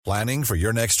Planning for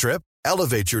your next trip?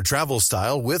 Elevate your travel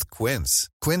style with Quince.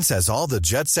 Quince has all the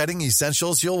jet-setting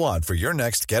essentials you'll want for your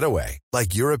next getaway,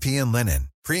 like European linen,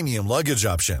 premium luggage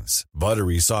options,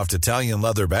 buttery soft Italian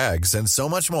leather bags, and so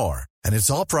much more. And it's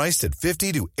all priced at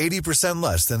 50 to 80%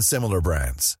 less than similar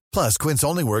brands. Plus, Quince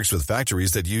only works with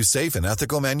factories that use safe and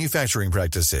ethical manufacturing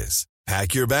practices.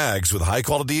 Pack your bags with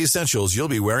high-quality essentials you'll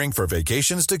be wearing for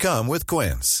vacations to come with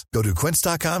Quince. Go to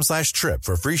quince.com/trip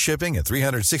for free shipping and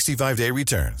 365-day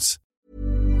returns.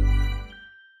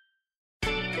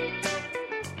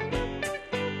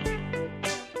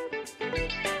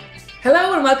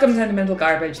 Hello and welcome to Sentimental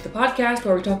Garbage, the podcast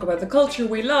where we talk about the culture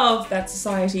we love that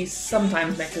society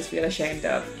sometimes makes us feel ashamed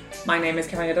of. My name is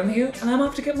Caroline O'Donoghue and I'm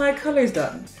off to get my colours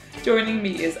done. Joining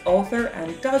me is author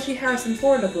and dodgy Harrison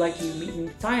Ford look-alike you meet in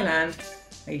Thailand,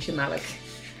 Aisha Malik.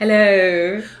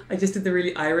 Hello. I just did the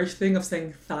really Irish thing of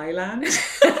saying Thailand.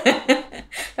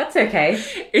 That's okay.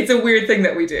 It's a weird thing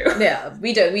that we do. Yeah,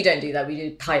 we don't do that. We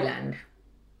do Thailand.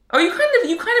 Oh, you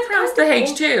kind of pronounce the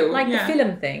H too. Like the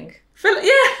film thing.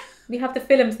 Yeah. We have the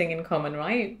film thing in common,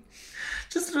 right?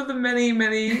 Just sort of the many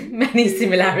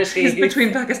similarities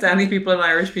between Pakistani people and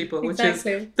Irish people, which is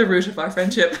the root of our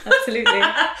friendship. Absolutely.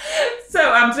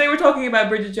 So today we're talking about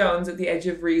Bridget Jones at the Edge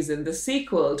of Reason, the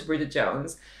sequel to Bridget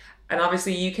Jones. And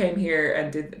obviously you came here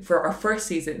and did, for our first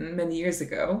season many years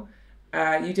ago,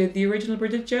 you did the original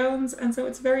Bridget Jones. And so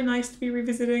it's very nice to be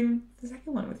revisiting the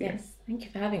second one with you. Yes, thank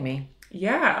you for having me.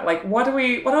 Yeah, like what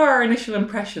are our initial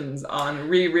impressions on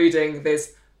rereading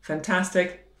this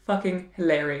fantastic, fucking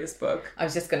hilarious book? I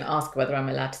was just going to ask whether I'm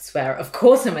allowed to swear. Of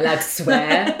course I'm allowed to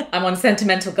swear. I'm on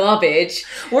Sentimental Garbage.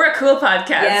 We're a cool podcast.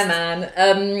 Yeah,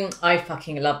 man. I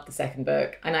fucking love the second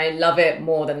book and I love it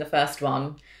more than the first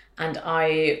one. And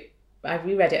I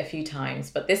reread it a few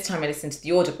times, but this time I listened to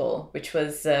the Audible, which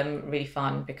was really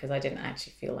fun because I didn't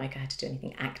actually feel like I had to do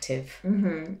anything active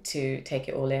to take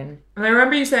it all in. And I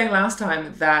remember you saying last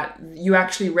time that you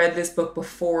actually read this book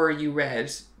before you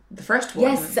read the first one.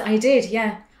 Yes, I did.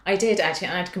 Yeah, I did actually.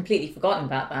 And I'd completely forgotten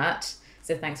about that.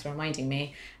 So thanks for reminding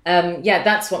me. Yeah,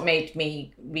 that's what made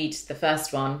me read the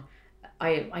first one.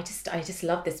 I just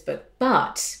love this book.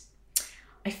 But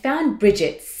I found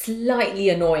Bridget slightly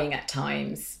annoying at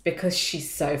times because she's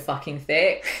so fucking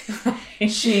thick.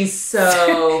 She's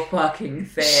so fucking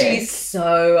thick. She's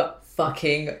so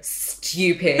fucking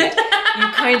stupid. You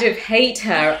kind of hate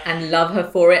her and love her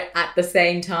for it at the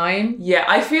same time. Yeah,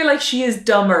 I feel like she is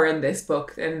dumber in this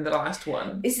book than in the last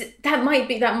one. That might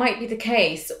be the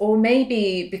case, or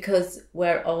maybe because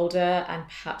we're older and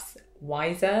perhaps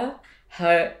wiser,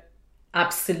 her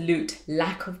absolute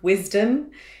lack of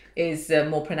wisdom is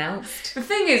more pronounced. The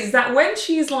thing is that when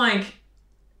she's like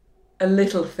a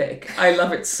little thick, I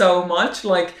love it so much.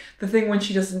 Like the thing when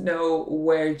she doesn't know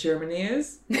where Germany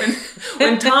is.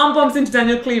 When Tom bumps into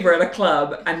Daniel Cleaver at a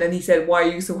club and then he said, "Why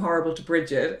are you so horrible to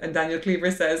Bridget?" And Daniel Cleaver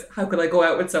says, "How could I go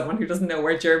out with someone who doesn't know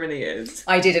where Germany is?"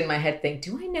 I did in my head think,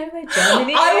 do I know where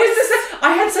Germany is?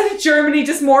 I had such a Germany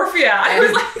dysmorphia.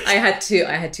 I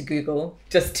had to Google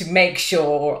just to make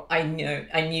sure I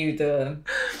knew the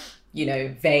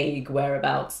vague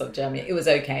whereabouts of Germany. It was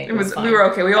okay. It was fine. We were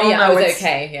okay. We all know it was it's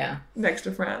okay, yeah. Next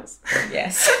to France.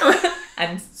 Yes.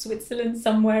 And Switzerland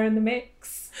somewhere in the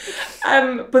mix.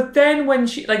 But then when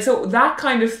she, so that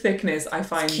kind of thickness I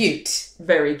find it's cute.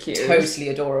 Very cute. Totally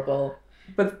adorable.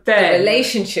 But then... the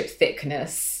relationship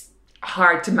thickness.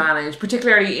 Hard to manage,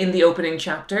 particularly in the opening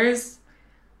chapters.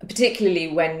 Particularly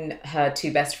when her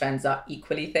two best friends are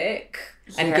equally thick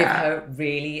and give her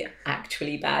really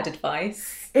actually bad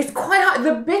advice. It's quite hard.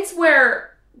 The bits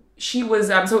where she was...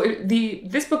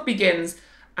 this book begins...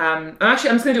 I'm just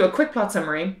going to do a quick plot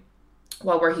summary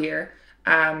while we're here,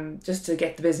 just to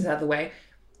get the business out of the way.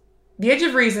 The Edge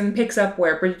of Reason picks up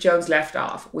where Bridget Jones left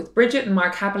off, with Bridget and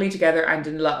Mark happily together and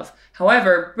in love.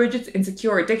 However, Bridget's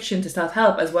insecure addiction to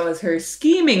self-help, as well as her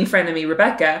scheming frenemy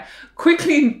Rebecca,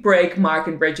 quickly break Mark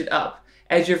and Bridget up.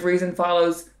 Edge of Reason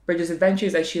follows Bridget's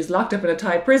adventures as she is locked up in a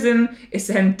Thai prison, is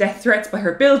sent death threats by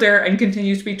her builder, and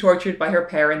continues to be tortured by her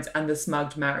parents and the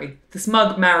smug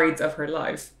marrieds of her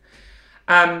life.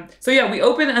 We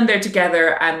open and they're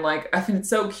together, and I think it's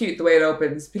so cute the way it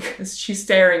opens because she's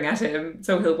staring at him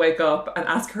so he'll wake up and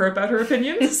ask her about her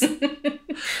opinions.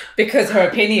 Because her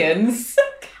opinions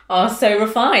are so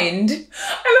refined. I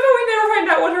love how we never find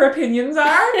out what her opinions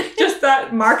are, just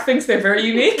that Mark thinks they're very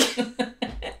unique.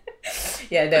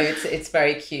 Yeah, no, it's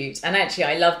very cute. And actually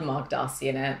I loved Mark Darcy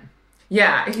in it.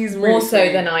 Yeah, he's really more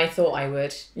so than I thought I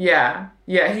would. Yeah,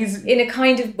 he's... in a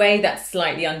kind of way that's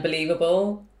slightly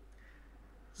unbelievable.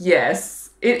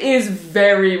 Yes, it is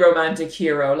very romantic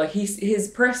hero.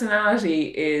 His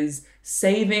personality is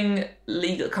saving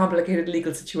complicated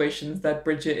legal situations that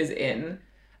Bridget is in,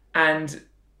 and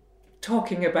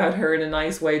talking about her in a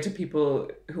nice way to people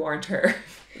who aren't her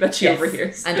that she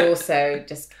overhears. And also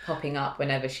just popping up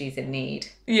whenever she's in need.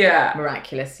 Yeah.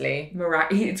 Miraculously.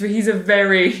 He's a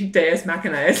very Deus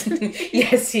Machina, isn't he?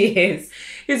 Yes, he is.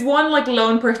 His one like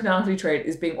lone personality trait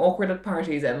is being awkward at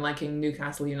parties and liking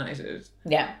Newcastle United.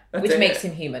 Yeah, That's which it. makes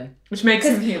him human. Which makes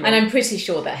him human. And I'm pretty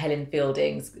sure that Helen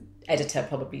Fielding's editor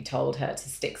probably told her to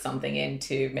stick something in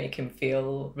to make him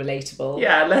feel relatable.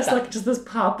 Yeah, less like just this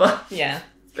pop-up. Yeah.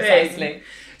 Thing. Precisely.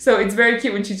 So it's very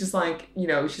cute when she's just like, you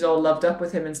know, she's all loved up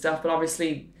with him and stuff, but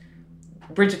obviously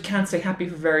Bridget can't stay happy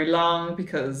for very long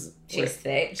because she's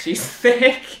thick. She's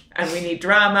thick and we need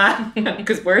drama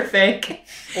because we're thick.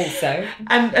 Also.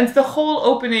 And the whole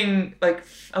opening, like,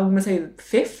 I'm going to say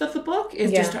fifth of the book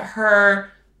is just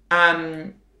her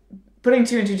putting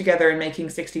two and two together and making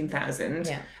 16,000.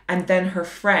 Yeah. And then her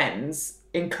friends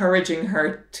encouraging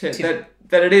her to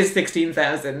that it is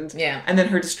 16,000. Yeah. And then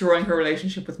her destroying her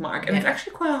relationship with Mark. And it's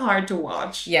actually quite hard to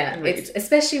watch. Yeah. It's,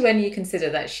 especially when you consider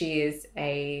that she is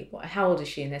how old is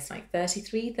she in this? Like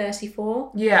 33,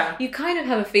 34? Yeah. You kind of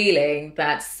have a feeling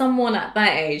that someone at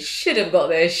that age should have got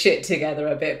their shit together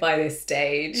a bit by this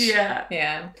stage. Yeah.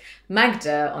 Yeah.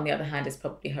 Magda, on the other hand, is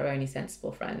probably her only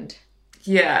sensible friend.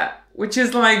 Yeah, which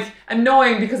is like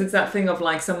annoying because it's that thing of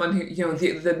like someone who, you know,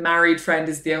 the married friend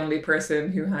is the only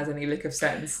person who has any lick of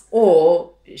sense.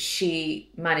 Or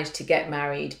she managed to get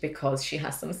married because she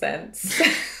has some sense.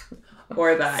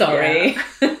 Or that. Sorry.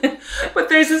 Yeah. But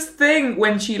there's this thing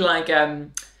when she like,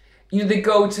 you know, they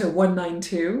go to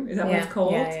 192, is that what it's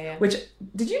called? Yeah. Which,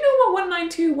 did you know what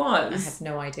 192 was? I have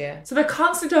no idea. So they're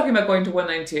constantly talking about going to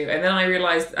 192, and then I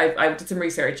realised, I did some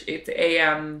research, it's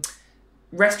a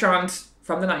restaurant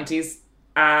from the 90s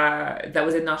that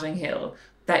was in Notting Hill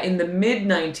that in the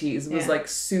mid-90s was like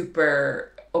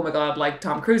super, oh my god, like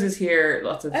Tom Cruise is here,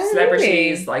 lots of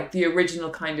celebrities, really? like the original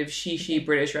kind of she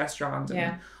British restaurant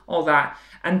and all that.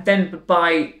 And then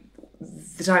by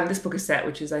the time this book is set,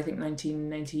 which is I think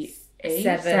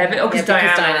 1998, because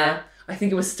Diana, I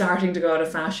think it was starting to go out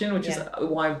of fashion, which is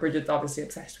why Bridget's obviously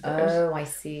obsessed with it. Oh, I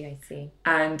see.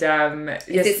 And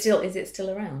is it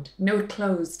still around? No, it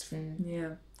closed. Yeah.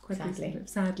 Sadly.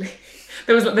 Sadly.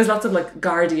 There's lots of like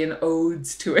Guardian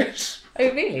odes to it. Oh,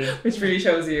 really? Which really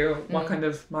shows you what kind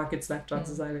of market's left on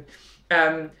society.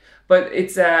 But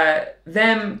it's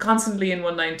them constantly in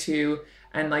 192,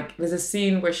 and like there's a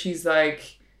scene where she's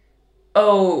like,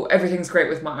 oh, everything's great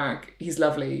with Mark. He's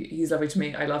lovely to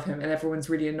me. I love him. And everyone's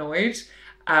really annoyed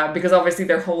because obviously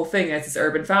their whole thing as this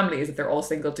urban family is that they're all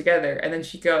single together. And then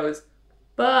she goes,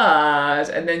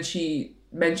 and then she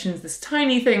mentions this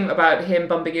tiny thing about him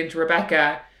bumping into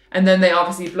Rebecca, and then they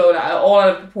obviously blow it all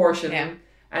out of proportion. Yeah.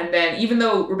 And then even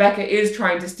though Rebecca is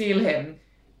trying to steal him,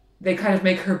 they kind of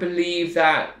make her believe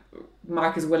that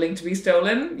Mark is willing to be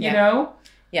stolen, you know?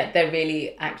 Yeah, they're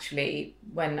really actually,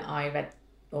 when I read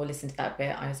or listened to that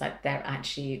bit, I was like, they're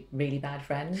actually really bad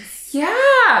friends. Yeah,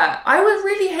 I was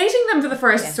really hating them for the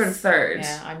first sort of third.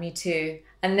 Yeah, me too.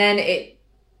 And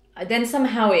then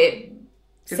somehow it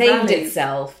saved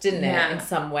itself, didn't it, in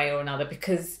some way or another,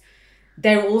 because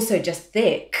they're also just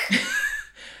thick.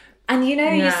 And you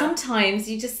know, sometimes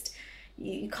you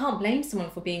can't blame someone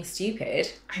for being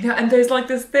stupid. I know, and there's like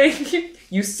this thing,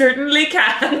 you certainly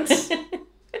can't.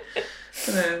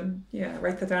 And then,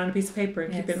 write that down on a piece of paper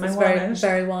and keep it in my wallet. Very,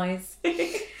 very wise.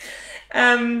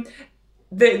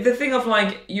 The thing of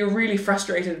like, you're really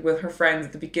frustrated with her friends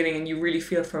at the beginning and you really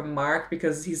feel for Mark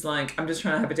because he's like, I'm just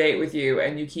trying to have a date with you,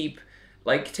 and you keep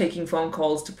like taking phone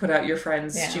calls to put out your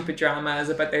friends' stupid dramas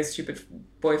about their stupid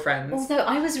boyfriends. Although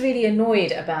I was really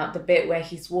annoyed about the bit where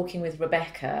he's walking with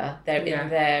Rebecca. They're in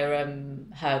their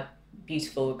her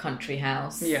beautiful country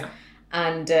house. Yeah.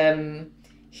 And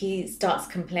he starts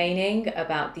complaining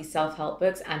about these self-help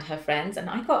books and her friends, and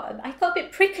I got a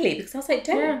bit prickly because I was like,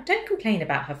 don't complain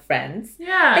about her friends.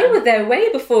 Yeah. They were there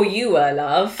way before you were,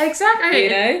 love. Exactly. You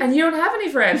know? And you don't have any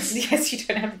friends. Yes, you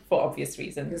don't have, for obvious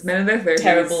reasons. Because men in their 30s.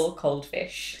 Terrible cold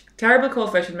fish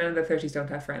and men in their 30s don't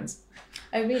have friends.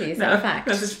 Oh, really? Is that a fact?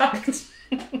 That's a fact.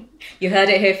 You heard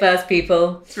it here first,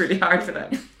 people. It's really hard for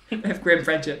them. They have grim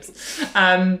friendships.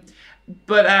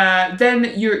 But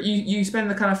then you spend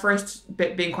the kind of first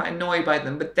bit being quite annoyed by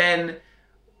them, but then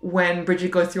when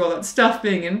Bridget goes through all that stuff,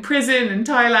 being in prison in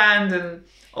Thailand and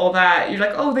all that, you're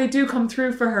like, oh, they do come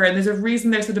through for her, and there's a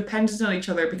reason they're so dependent on each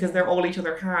other because they're all each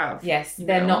other have. Yes,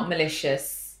 they're not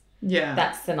malicious. Yeah.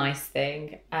 That's the nice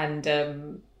thing. And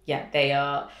they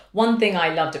are. One thing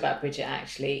I loved about Bridget,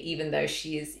 actually, even though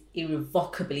she is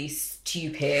irrevocably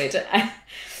stupid,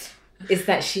 is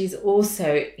that she's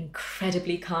also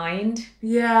incredibly kind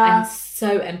Yeah. and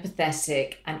so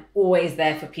empathetic and always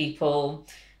there for people,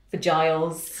 for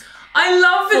Giles. I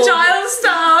love the Giles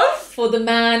stuff. For the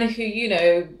man who, you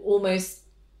know, almost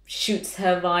shoots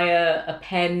her via a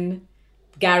pen,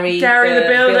 Gary the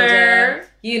builder.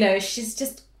 You know, she's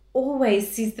just always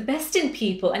sees the best in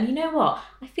people. And you know what?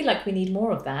 I feel like we need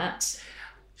more of that.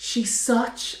 She's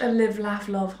such a live, laugh,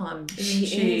 love hunt, isn't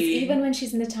she? Is. Even when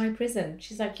she's in the Thai prison,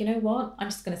 she's like, you know what? I'm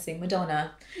just going to sing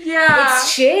Madonna. Yeah. It's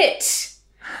shit.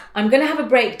 I'm going to have a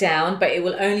breakdown, but it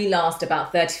will only last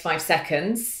about 35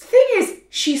 seconds. The thing is,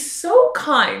 she's so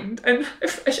kind. And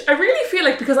I really feel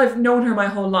like, because I've known her my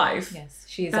whole life. Yes,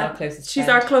 she is our closest friend. She's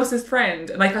our closest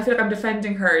friend. And like, I feel like I'm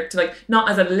defending her to like,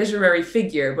 not as a literary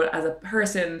figure, but as a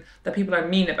person that people are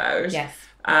mean about. Yes.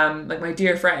 Like my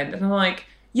dear friend. And I'm like,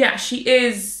 yeah, she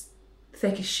is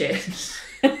thick as shit.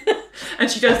 And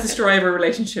she does destroy every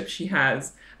relationship she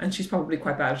has. And she's probably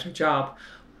quite bad at her job.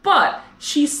 But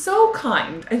she's so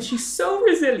kind and she's so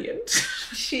resilient.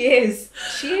 She is.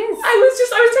 She is. I was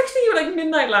texting you at like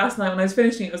midnight last night when I was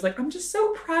finishing it. I was like, I'm just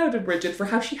so proud of Bridget for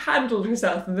how she handled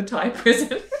herself in the Thai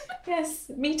prison. Yes,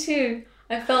 me too.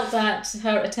 I felt that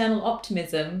her eternal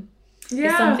optimism is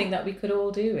Yeah. something that we could all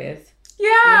do with.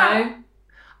 Yeah. You know?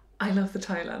 I love the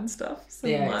Thailand stuff so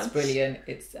much. Yeah, it's brilliant.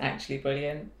 It's actually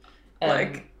brilliant.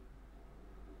 The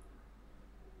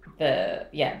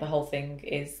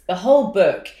whole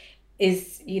book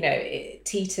is, you know, it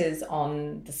teeters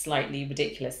on the slightly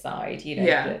ridiculous side, you know,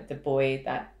 Yeah. the boy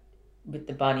that with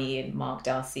the bunny in Mark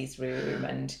Darcy's room.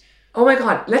 And Oh my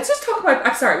God, let's just talk about,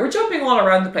 I'm sorry, we're jumping all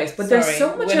around the place, but there's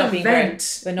so much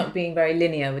event. We're not being very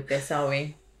linear with this, are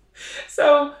we?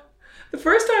 So the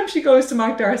first time she goes to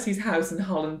Mark Darcy's house in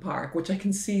Holland Park, which I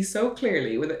can see so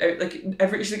clearly, with like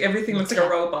everything looks like a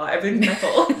robot, everything's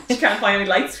metal. She can't find any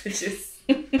light switches.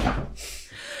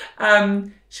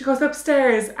 She goes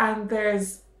upstairs and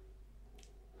there's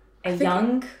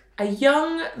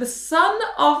the son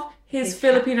of his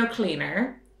Filipino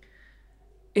cleaner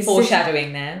is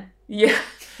foreshadowing there. Yeah,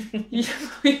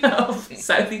 of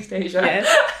Southeast Asia. Yes.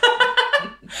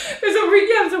 There's a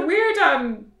weird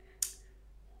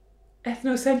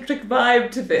ethnocentric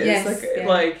vibe to this. Yes,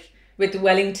 like with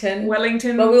Wellington. But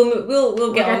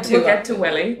we'll get to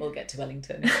Welly. We'll get to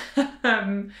Wellington.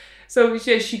 So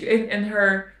she in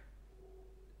her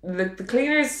the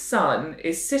cleaner's son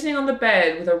is sitting on the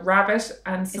bed with a rabbit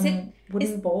and some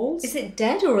wooden balls. Is it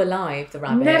dead or alive, the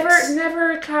rabbit?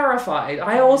 Never clarified.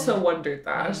 I also wondered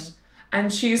that.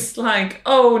 And she's like,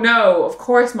 oh no, of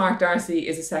course Mark Darcy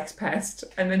is a sex pest.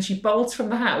 And then she bolts from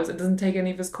the house and doesn't take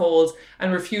any of his calls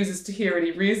and refuses to hear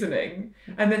any reasoning.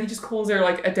 And then he just calls her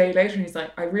like a day later and he's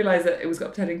like, I realised that it was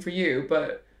upsetting for you,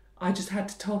 but I just had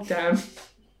to talk down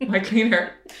my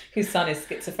cleaner. Whose son is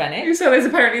schizophrenic. Whose son is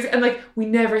apparently, and like, we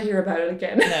never hear about it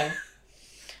again. No. I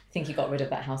think he got rid of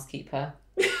that housekeeper.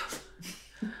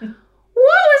 What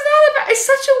was that about? It's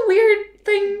such a weird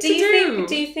thing to do.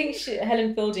 Do you think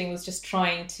Helen Fielding was just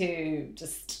trying to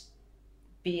just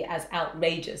be as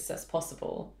outrageous as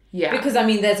possible? Yeah. Because, I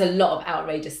mean, there's a lot of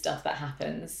outrageous stuff that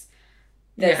happens.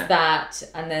 There's that,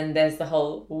 and then there's the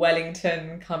whole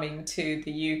Wellington coming to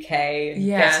the UK and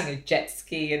getting a jet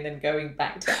ski and then going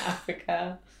back to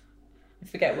Africa. I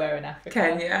forget where in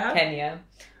Africa. Kenya.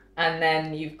 And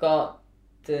then you've got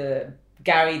the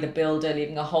Gary the builder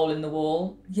leaving a hole in the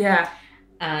wall. Yeah.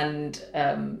 And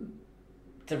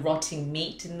the rotting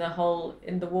meat in the hole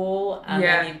in the wall. And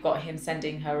then you've got him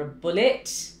sending her a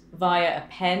bullet via a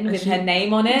pen with her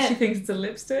name on it. She thinks it's a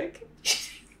lipstick.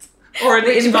 Or an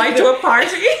invite to a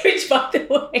party. Which, by the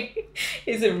way,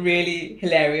 is a really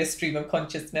hilarious stream of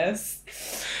consciousness.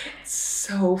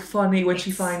 So funny when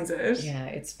she finds it. Yeah,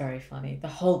 it's very funny. The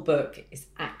whole book is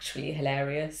actually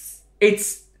hilarious.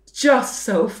 It's just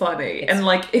so funny. And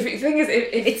like,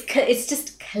 it's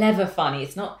just clever funny.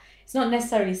 It's not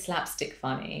necessarily slapstick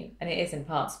funny, and it is in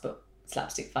parts, but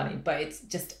slapstick funny, but it's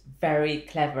just very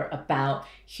clever about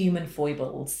human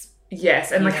foibles.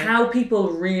 Yes, and like how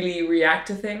people really react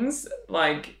to things,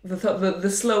 like the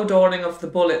slow dawning of the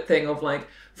bullet thing of like,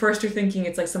 first you're thinking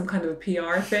it's like some kind of a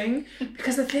PR thing,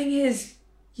 because the thing is,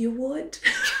 you would.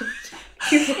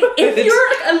 If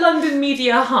you're a London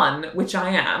media hun, which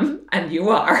I am, and you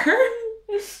are,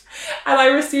 and I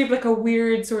received like a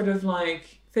weird sort of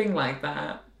like thing like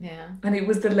that. Yeah. And it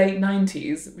was the late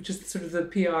 90s, which is sort of the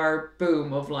PR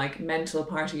boom of like mental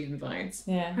party invites.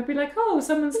 Yeah. I'd be like, oh,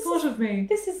 someone's thought of me.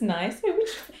 This is nice.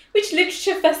 Which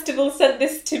literature festival sent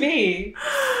this to me?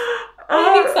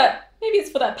 Maybe it's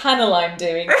for that panel I'm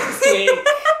doing next week.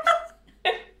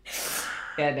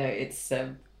 Yeah, no, it's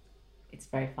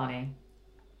very funny.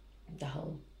 The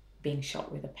whole being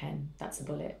shot with a pen. That's a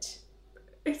bullet.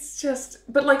 It's just,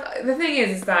 but like the thing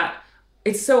is that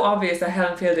it's so obvious that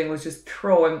Helen Fielding was just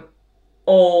throwing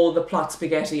all the plot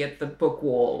spaghetti at the book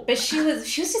wall. But she was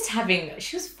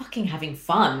fucking having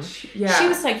fun. Yeah. She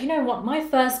was like, you know what, my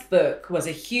first book was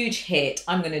a huge hit.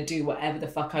 I'm going to do whatever the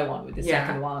fuck I want with the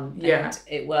second one. And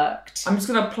it worked. I'm just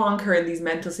going to plonk her in these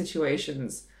mental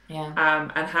situations. Yeah.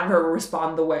 And have her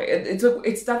respond the way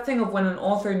it's that thing of when an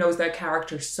author knows their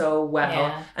character so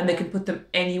well and they can put them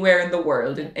anywhere in the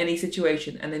world in any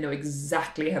situation and they know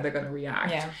exactly how they're going to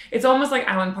react. Yeah. It's almost like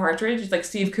Alan Partridge. It's like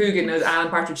Steve Coogan knows Alan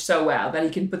Partridge so well that he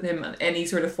can put him in any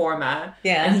sort of format.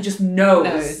 Yeah. And he just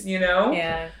knows. You know?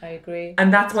 Yeah, I agree.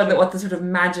 And that's what the sort of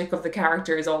magic of the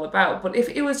character is all about. But if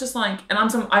it was just like, and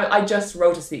I just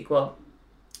wrote a sequel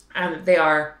and they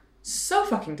are so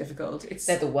fucking difficult.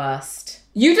 They're the worst.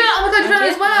 You did? Oh my god, you did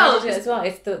it as well. I did it as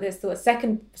well.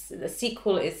 The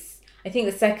sequel is. I think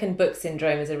the second book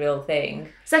syndrome is a real thing.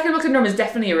 Second book syndrome is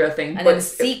definitely a real thing, and but then the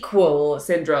sequel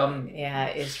syndrome,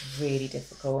 is really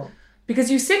difficult because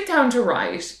you sit down to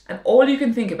write, and all you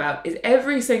can think about is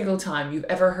every single time you've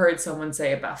ever heard someone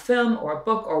say about a film or a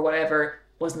book or whatever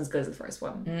wasn't as good as the first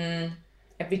one.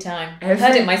 Every time. I've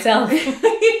heard it myself.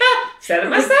 Said it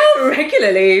myself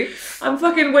regularly. I'm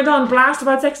fucking went on blast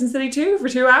about Sex and the City 2 for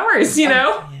 2 hours, you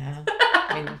know?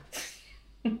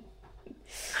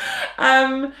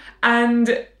 Yeah.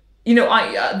 And you know,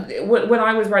 when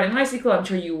I was writing my sequel, I'm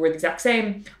sure you were the exact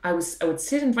same. I would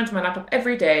sit in front of my laptop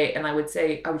every day and I would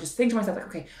just think to myself like,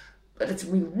 okay, let's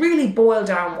really boil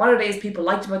down what it is people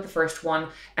liked about the first one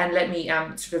and let me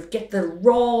sort of get the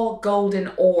raw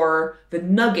golden ore, the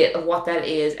nugget of what that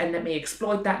is, and let me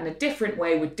exploit that in a different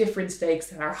way with different stakes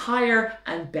that are higher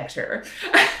and better.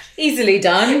 Easily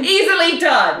done. Easily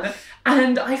done.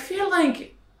 And I feel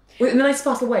like, in the nicest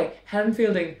possible way, Helen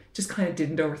Fielding just kind of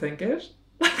didn't overthink it.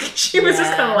 Like, she was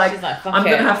just kind of like, I'm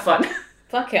going to have fun.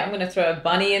 Fuck it, I'm going to throw a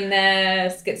bunny in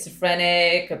there,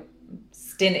 schizophrenic, a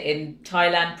stint in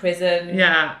Thailand prison.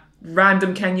 Yeah.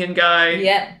 Random Kenyan guy.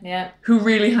 Yeah. Who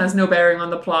really has no bearing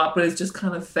on the plot, but is just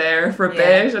kind of there for a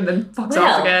bit and then fucks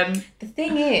off again. The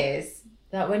thing is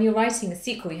that when you're writing a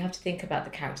sequel, you have to think about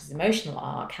the character's emotional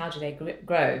arc. How do they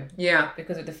grow? Yeah.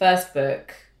 Because with the first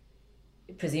book,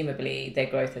 presumably their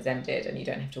growth has ended and you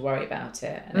don't have to worry about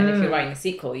it. And then if you're writing a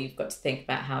sequel, you've got to think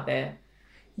about how they're...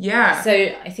 Yeah. So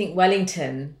I think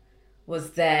Wellington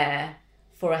was there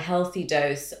for a healthy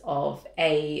dose of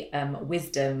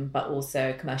wisdom, but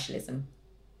also commercialism,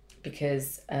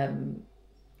 because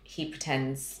he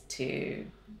pretends to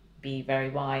be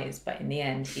very wise, but in the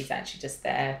end, he's actually just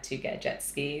there to get a jet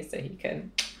ski so he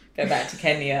can go back to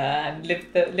Kenya and live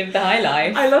the high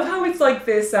life. I love how it's like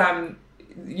this. So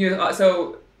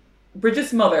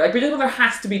Bridget's mother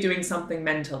has to be doing something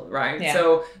mental, right? Yeah.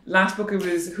 So last book it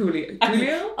was Julio.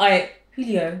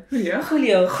 Julio.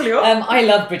 I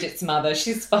love Bridget's mother.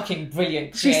 She's fucking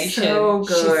brilliant creation. She's so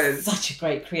good. She's such a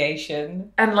great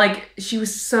creation. And like she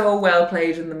was so well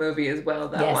played in the movie as well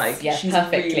that she's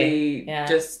perfectly. Really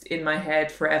just in my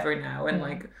head forever now. And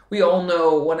like we all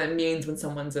know what it means when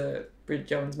someone's a Bridget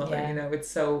Jones' mother. You know, it's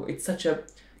such a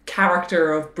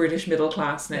character of British middle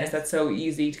classness that's so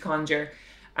easy to conjure.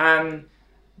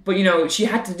 But you know, she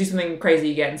had to do something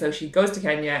crazy again, so she goes to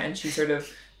Kenya and she sort of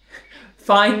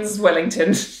finds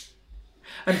Wellington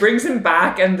and brings him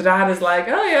back, and the dad is like,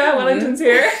 oh yeah, Wellington's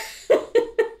here.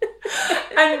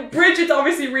 And Bridget's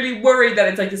obviously really worried that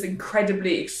it's like this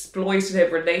incredibly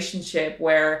exploitative relationship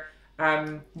where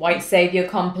white savior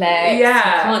complex. Yeah,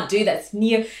 you can't do that. It's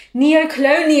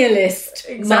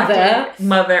neo-colonialist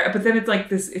mother. But then it's like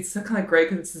this. It's kind of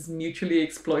great because it's this mutually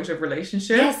exploitive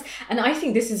relationship. Yes, and I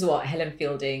think this is what Helen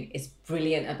Fielding is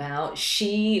brilliant about.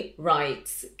 She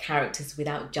writes characters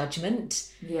without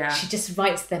judgment. Yeah, she just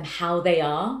writes them how they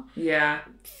are. Yeah,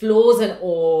 flaws and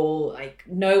all. Like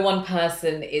no one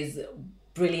person is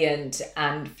brilliant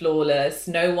and flawless.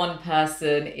 No one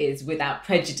person is without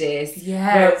prejudice.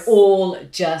 Yes. We're all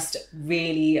just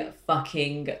really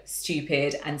fucking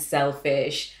stupid and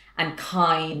selfish and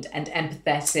kind and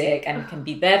empathetic and can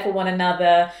be there for one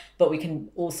another, but we can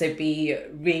also be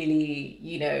really,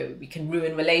 we can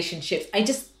ruin relationships.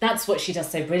 That's what she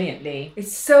does so brilliantly.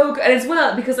 It's so good. And as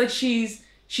well, because like she's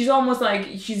almost like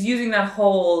she's using that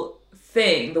whole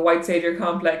thing, the white savior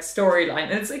complex storyline,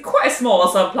 and it's like quite a small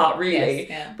subplot really,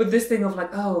 but this thing of like,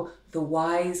 oh, the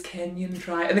wise Kenyan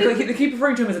tribe, and they keep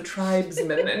referring to him as a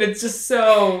tribesman, and it's just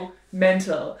so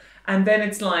mental. And then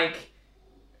it's like,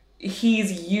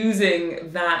 he's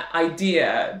using that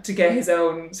idea to get his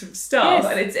own sort of stuff,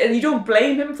 and you don't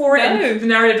blame him for it. No. And the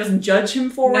narrator doesn't judge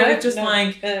him for it. It's just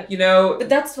But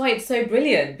that's why it's so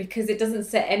brilliant, because she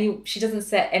doesn't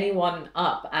set anyone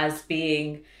up as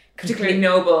being particularly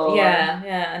noble.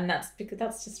 And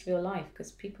that's just real life,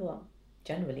 because people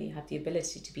generally have the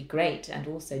ability to be great and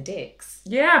also dicks.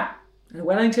 Yeah. And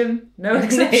Wellington, no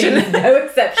exception. No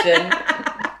exception.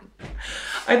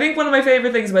 I think one of my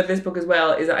favourite things about this book as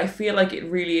well is that I feel like it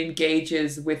really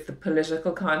engages with the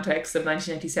political context of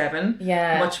 1997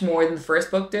 much more than the first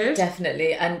book did.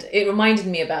 Definitely. And it reminded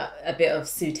me about a bit of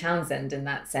Sue Townsend in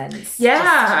that sense.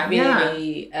 Yeah. Just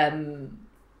really,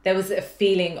 there was a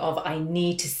feeling of, I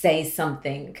need to say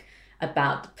something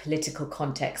about the political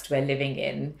context we're living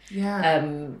in.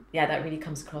 That really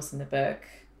comes across in the book.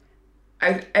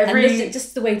 And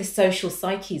just the way the social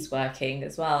psyche's working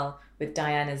as well, with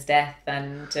Diana's death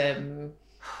and the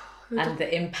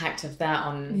impact of that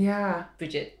on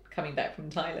Bridget coming back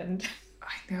from Thailand.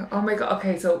 I know. Oh my God.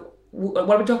 Okay, so what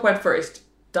do we talk about first?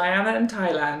 Diana in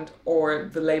Thailand or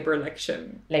the Labour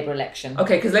election? Labour election.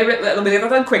 Okay, because we'll get that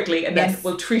done quickly, and then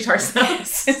we'll treat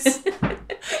ourselves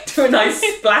to a nice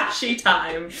splashy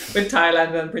time with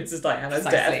Thailand and Princess Diana's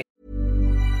death.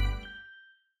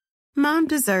 Mom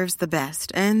deserves the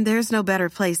best, and there's no better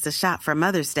place to shop for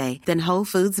Mother's Day than Whole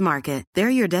Foods Market. They're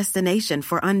your destination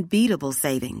for unbeatable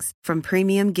savings, from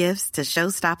premium gifts to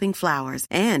show-stopping flowers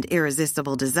and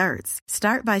irresistible desserts.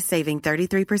 Start by saving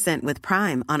 33% with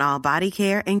Prime on all body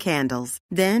care and candles.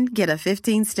 Then get a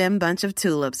 15-stem bunch of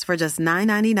tulips for just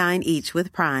 $9.99 each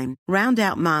with Prime. Round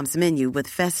out Mom's menu with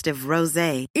festive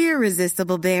rosé,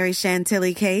 irresistible berry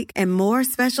chantilly cake, and more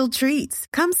special treats.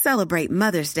 Come celebrate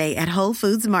Mother's Day at Whole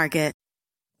Foods Market.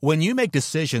 When you make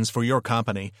decisions for your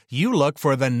company, you look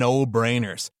for the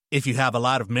no-brainers. If you have a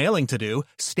lot of mailing to do,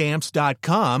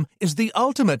 Stamps.com is the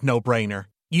ultimate no-brainer.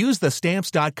 Use the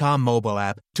Stamps.com mobile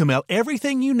app to mail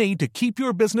everything you need to keep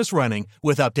your business running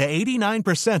with up to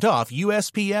 89% off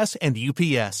USPS and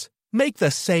UPS. Make the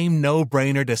same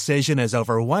no-brainer decision as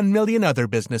over 1 million other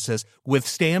businesses with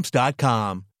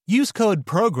Stamps.com. Use code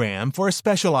PROGRAM for a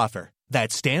special offer.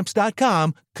 That's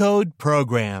Stamps.com, code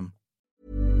PROGRAM.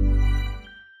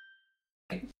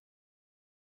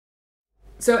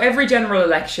 So every general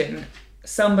election,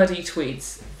 somebody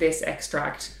tweets this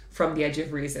extract from The Edge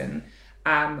of Reason,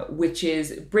 which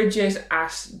is Bridget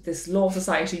at this Law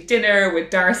Society dinner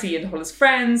with Darcy and all his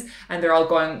friends, and they're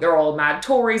all mad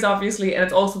Tories, obviously, and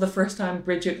it's also the first time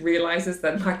Bridget realises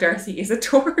that Mark Darcy is a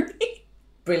Tory.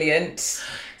 Brilliant.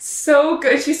 So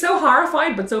good. She's so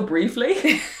horrified, but so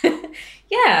briefly.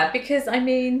 Yeah, because, I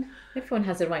mean, everyone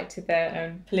has a right to their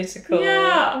own political...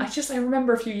 Yeah, I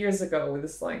remember a few years ago with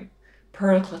this,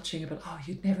 pearl clutching about,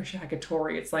 you'd never shag a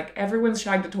Tory. It's like everyone's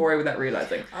shagged a Tory without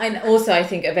realising. And also, I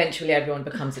think eventually everyone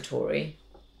becomes a Tory.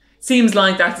 Seems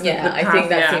like that's the path. I think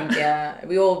that seems,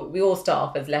 we all start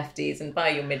off as lefties, and by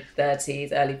your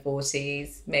mid-30s, early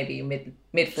 40s, maybe your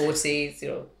mid-40s,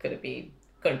 you're going to be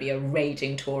a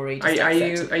raging Tory. Are you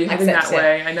heading that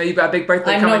way? I know you've got a big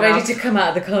birthday coming up. I'm not ready to come out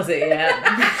of the closet yet.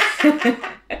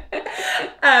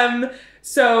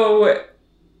 So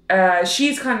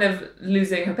she's kind of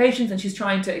losing her patience, and she's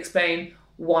trying to explain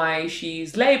why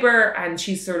she's Labour, and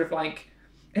she's sort of like,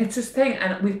 it's this thing,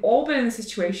 and we've all been in this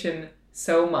situation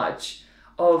so much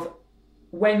of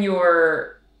when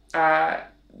you're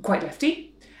quite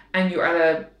lefty and you're at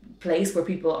a place where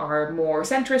people are more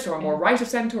centrist or more right of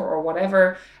centre or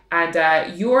whatever, and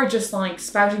you're just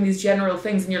spouting these general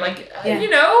things, and you're like,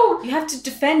 you have to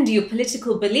defend your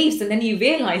political beliefs, and then you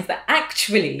realise that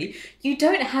actually you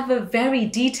don't have a very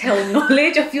detailed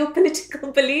knowledge of your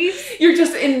political beliefs. You're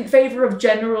just in favour of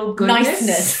general goodness.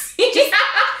 Niceness.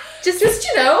 Just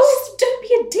don't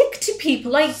be a dick to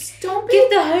people. Give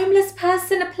the homeless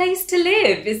person a place to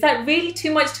live. Is that really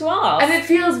too much to ask? And it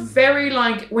feels very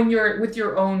like when you're with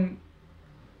your own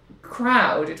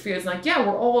crowd, it feels like, these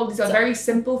are very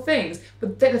simple things.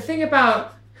 But the thing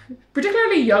about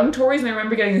particularly young Tories, and I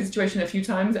remember getting in this situation a few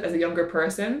times as a younger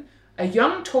person, a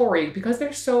young Tory, because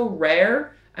they're so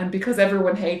rare and because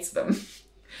everyone hates them,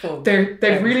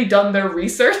 they've really done their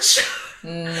research.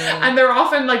 And they're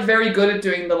often very good at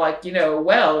doing the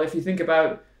if you think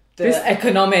about the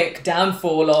economic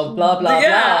downfall of blah blah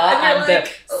blah, and the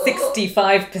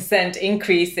 65%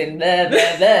 increase in blah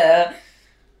blah blah.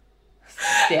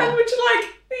 And which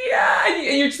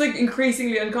and you're just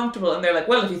increasingly uncomfortable, and they're like,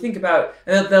 well, if you think about,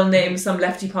 and they'll name some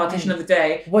lefty politician of the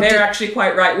day, they're actually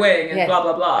quite right wing and blah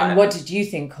blah blah. And what did you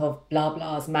think of blah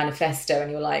blah's manifesto?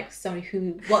 And you're like, sorry,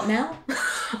 what now?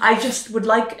 I just would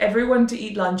like everyone to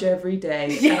eat lunch every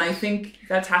day. And I think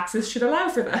that taxes should allow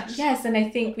for that. Yes, and I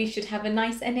think we should have a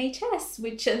nice NHS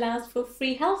which allows for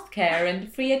free healthcare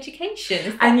and free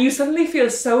education. And you suddenly feel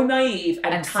so naive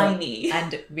and tiny.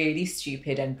 And really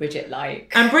stupid and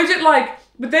Bridget-like. And Bridget-like.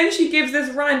 But then she gives this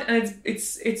rant, and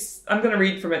it's I'm going to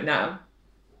read from it now.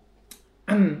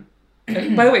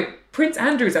 By the way, Prince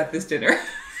Andrew's at this dinner,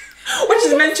 which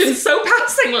is mentioned so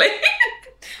passingly.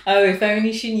 Oh, if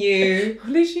only she knew.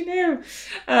 Only she knew.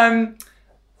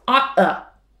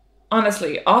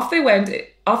 Honestly, off they went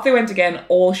again,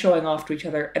 all showing off to each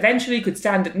other. Eventually could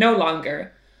stand it no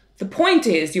longer. The point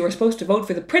is, you were supposed to vote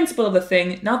for the principle of the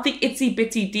thing, not the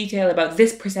itsy-bitsy detail about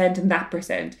this percent and that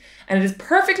percent. And it is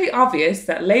perfectly obvious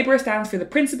that Labour stands for the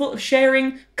principle of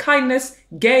sharing, kindness,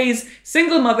 gays,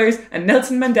 single mothers, and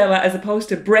Nelson Mandela, as opposed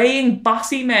to braying,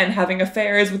 bossy men having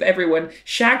affairs with everyone,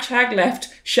 shag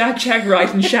left, shag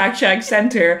right, and shag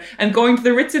centre, and going to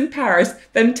the Ritz in Paris,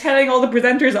 then telling all the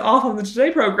presenters off on the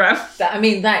Today programme.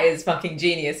 That is fucking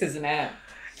genius, isn't it?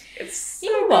 It's so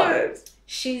you know good. What?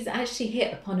 She's actually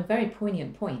hit upon a very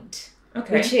poignant point.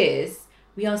 Okay. Which is,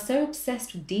 we are so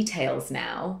obsessed with details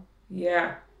now.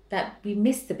 Yeah. That we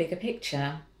miss the bigger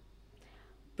picture.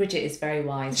 Bridget is very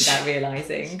wise without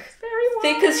realising. Very wise.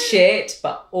 Thick as shit,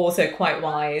 but also quite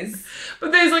wise.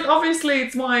 But there's obviously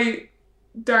it's why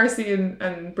Darcy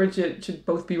and Bridget should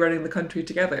both be running the country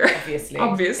together. Obviously.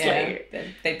 Yeah,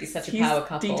 they'd be such a power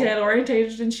couple. He's detail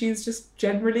orientated and she's just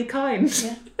generally kind.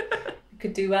 Yeah.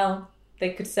 Could do well.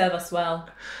 They could serve us well.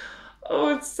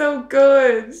 Oh, it's so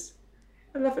good.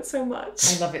 I love it so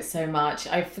much. I love it so much.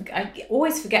 I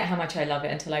always forget how much I love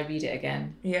it until I read it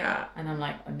again. Yeah. And I'm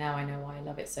like, oh, now I know why I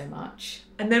love it so much.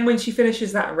 And then when she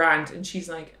finishes that rant and she's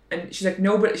like,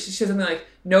 nobody, she says something like,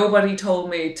 nobody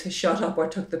told me to shut up or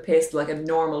took the piss like a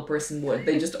normal person would.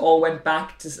 They just all went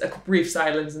back to a brief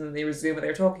silence and then they resume what they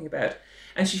were talking about.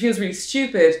 And she feels really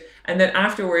stupid. And then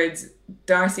afterwards,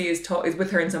 Darcy is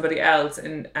with her and somebody else.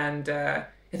 And I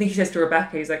think he says to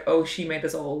Rebecca, he's like, oh, she made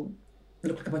us all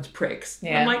look like a bunch of pricks.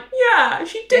 Yeah. I'm like, yeah,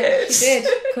 she did. Yeah, she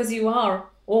did. Because you are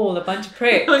all a bunch of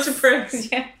pricks. A bunch of pricks.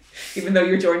 Yeah. Even though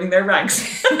you're joining their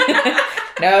ranks.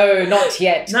 No, not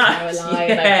yet, Not Caroline.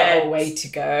 yet. I've got a way to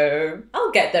go.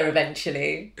 I'll get there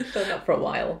eventually, but not for a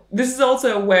while. This is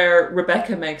also where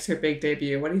Rebecca makes her big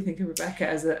debut. What do you think of Rebecca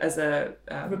as a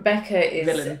Rebecca is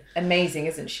villain? Amazing,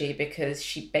 isn't she? Because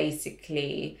she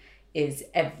basically is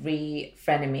every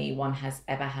frenemy one has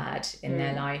ever had in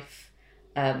their life.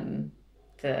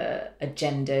 The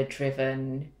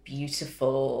agenda-driven,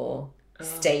 beautiful,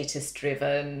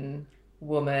 status-driven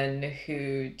woman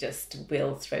who just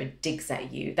will throw digs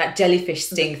at you. That jellyfish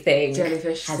sting thing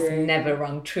has never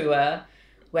rung truer,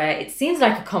 where it seems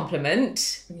like a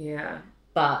compliment,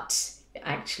 but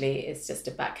actually it's just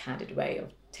a backhanded way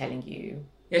of telling you.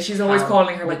 Yeah, she's always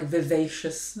calling her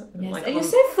vivacious. Yes. And you're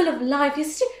so full of life. You're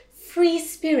such a free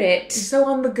spirit. You're so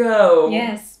on the go.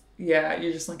 Yes. Yeah,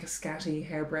 you're just like a scatty,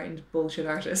 harebrained bullshit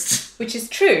artist. Which is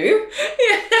true.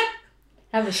 Yeah.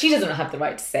 However, she doesn't have the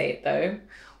right to say it though.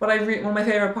 One of my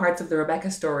favourite parts of the Rebecca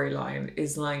storyline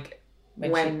is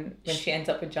when she ends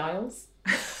up with Giles.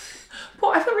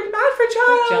 Well, I feel really bad for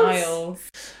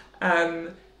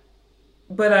Giles.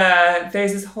 But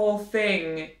there's this whole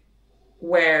thing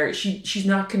where she's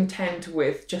not content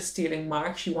with just stealing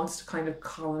Mark. She wants to kind of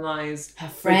colonise her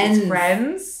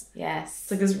friends. Yes.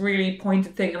 It's this really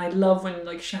pointed thing. And I love when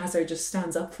Shazza just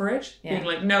stands up for it. Yeah. Being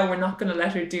like, no, we're not going to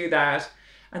let her do that.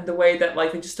 And the way that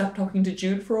they just stop talking to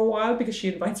Jude for a while because she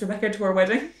invites Rebecca to her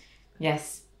wedding.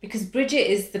 Yes. Because Bridget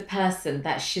is the person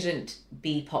that shouldn't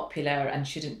be popular and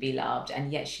shouldn't be loved.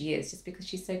 And yet she is, just because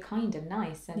she's so kind and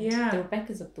nice. And the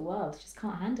Rebeccas of the world just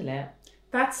can't handle it.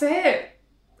 That's it.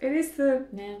 It is the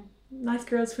Nice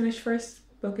Girls Finish First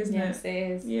book, isn't it? Yes, it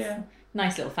is. Yeah.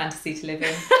 Nice little fantasy to live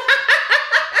in.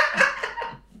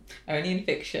 Only in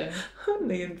fiction.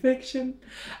 Only in fiction.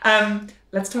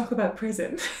 Let's talk about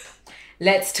prison.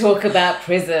 Let's talk about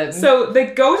prison. So they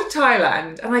go to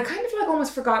Thailand, and I kind of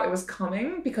almost forgot it was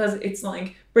coming because it's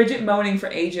Bridget moaning for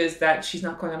ages that she's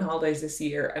not going on holidays this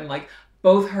year, and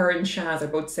both her and Shaz are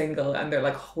both single and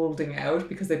they're holding out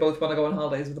because they both want to go on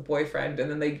holidays with a boyfriend,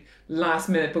 and then they last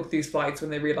minute book these flights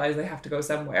when they realise they have to go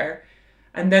somewhere.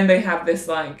 And then they have this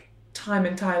time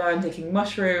in Thailand taking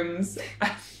mushrooms.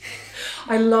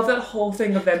 I love that whole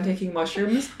thing of them taking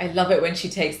mushrooms. I love it when she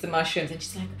takes the mushrooms and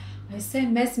she's like, I was so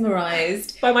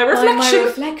mesmerised by my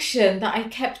reflection that I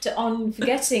kept on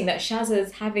forgetting that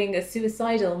Shazza's having a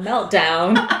suicidal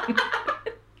meltdown.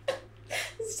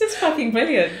 It's just fucking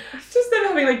brilliant. Just them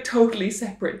having totally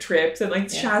separate trips and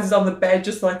Shaz is on the bed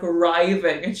just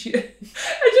arriving, and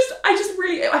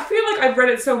I feel I've read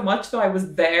it so much that I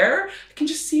was there. I can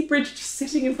just see Bridget just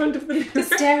sitting in front of the mirror.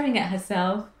 Just staring at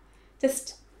herself.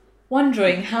 Just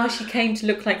wondering how she came to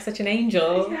look like such an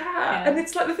angel. Yeah. And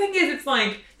it's like, the thing is, it's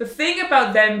like, the thing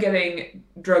about them getting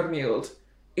drug muled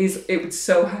is it would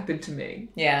so happen to me.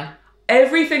 Yeah.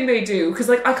 Everything they do, because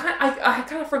like I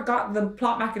kind of forgot the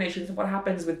plot machinations of what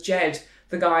happens with Jed,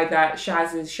 the guy that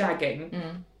Shaz is shagging.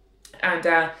 And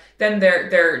then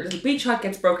their little beach hut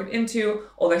gets broken into,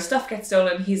 all their stuff gets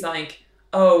stolen. He's like,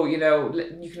 oh, you know,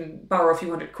 you can borrow a few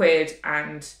 £100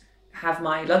 and have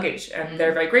my luggage. And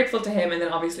they're very grateful to him. And then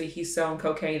obviously he's sewn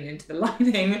cocaine into the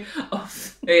lining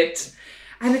of it.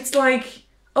 And it's like,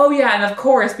 oh yeah, and of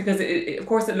course, because it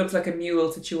looks like a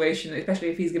mule situation, especially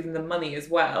if he's given them money as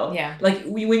well. Yeah. Like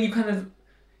when you kind of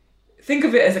think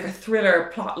of it as like a thriller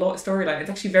plot storyline, it's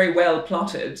actually very well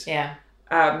plotted. Yeah.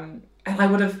 And I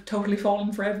would have totally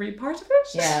fallen for every part of it.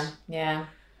 Yeah. Yeah.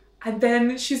 And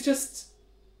then she's just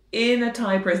in a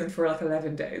Thai prison for like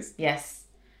 11 days. Yes.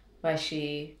 Where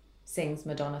she sings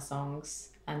Madonna songs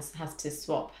and has to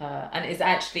swap her and is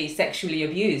actually sexually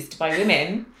abused by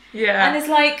women. Yeah. And it's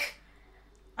like,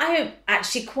 I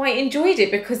actually quite enjoyed it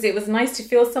because it was nice to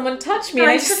feel someone touch me.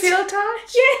 Nice to feel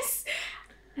touched. Yes.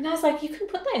 And I was like, you couldn't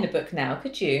put that in a book now,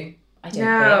 could you? I don't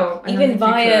No, think. I don't Even think you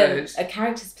via could. a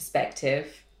character's perspective.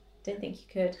 I don't think you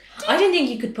could. I don't think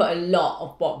you could put a lot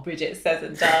of what Bridget says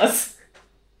and does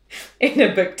in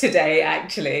a book today,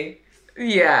 actually.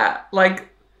 Yeah, like,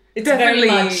 It's definitely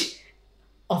very much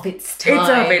of its time. It's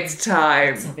of its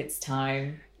time. It's of its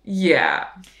time. Yeah.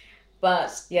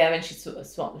 But yeah, when she has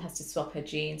to swap her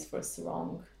jeans for a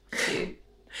sarong to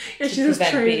Yeah, she's just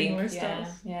prevent trading being, her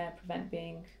stuff. prevent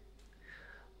being.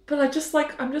 But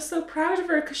I'm just so proud of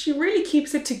her because she really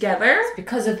keeps it together.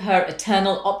 Because of her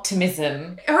eternal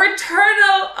optimism, Her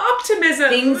eternal optimism.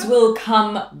 things will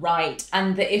come right.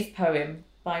 And the If poem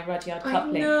by Rudyard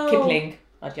know. Kipling.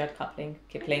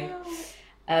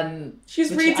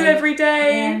 She's which reads it I- every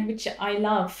day. Yeah, which I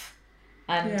love,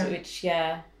 and Yeah. which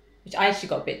I actually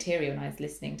got a bit teary when I was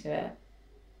listening to it.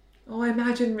 Oh, I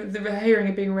imagine hearing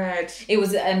it being read. It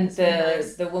was, and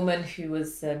nice. the woman who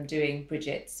was doing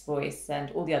Bridget's voice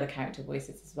and all the other character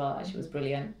voices as well, actually was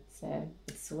brilliant. So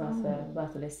it's worth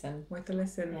a listen. Worth a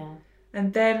listen. Yeah.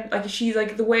 And then, like, she's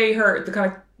like, the way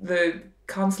the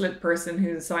consulate person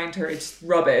who assigned her, it's just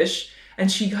rubbish.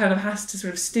 And she kind of has to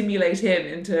sort of stimulate him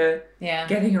into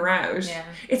getting her out. Yeah.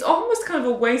 It's almost kind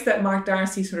of a waste that Mark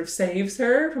Darcy sort of saves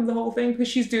her from the whole thing because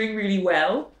she's doing really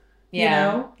well. Yeah. You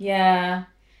know? Yeah.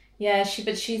 Yeah,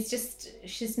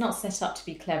 she's not set up to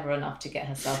be clever enough to get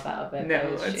herself out of it. No,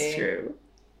 is that's she? true.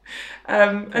 Poor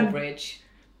And Bridge.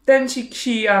 then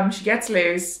she gets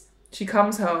loose. She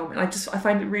comes home, and I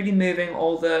find it really moving,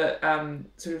 all the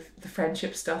sort of the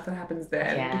friendship stuff that happens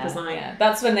then, because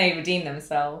that's when they redeem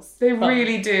themselves. They from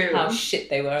really do. How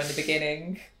shit they were in the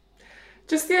beginning.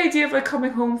 Just the idea of like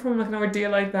coming home from like an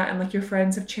ordeal like that, and like your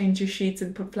friends have changed your sheets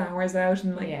and put flowers out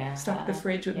and like stocked the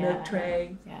fridge with milk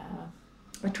tray. Yeah.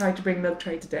 I tried to bring milk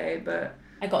tray today, but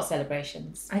I got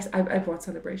celebrations. I brought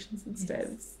celebrations instead.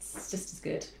 It's just as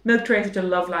good. Milk tray is such a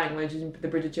love language in the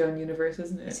Bridget Jones universe,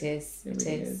 isn't it? It is. It It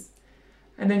really is.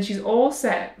 And then she's all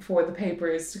set for the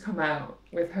papers to come out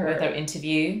with her. With her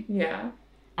interview. Yeah.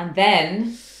 And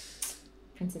then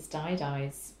Princess Di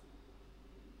dies.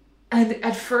 And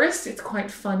at first it's quite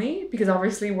funny because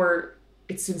obviously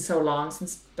it's been so long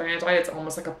since Diana died, it's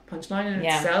almost like a punchline in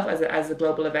itself as a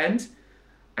global event.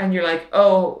 And you're like,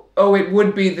 oh, it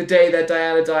would be the day that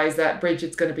Diana dies that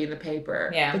Bridget's going to be in the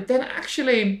paper. Yeah. But then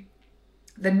actually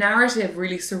the narrative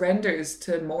really surrenders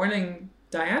to mourning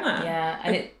Diana. Yeah,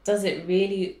 and it does it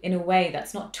really in a way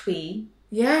that's not twee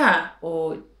Yeah.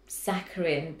 or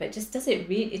saccharine, but just does it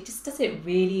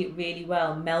really, really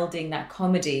well, melding that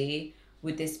comedy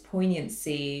with this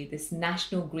poignancy, this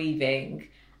national grieving,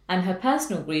 and her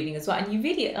personal grieving as well. And you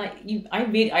really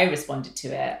I responded to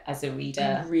it as a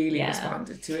reader. I really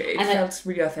responded to it. It And felt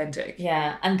really authentic.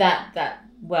 Yeah, and that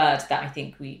word that I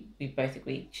think we both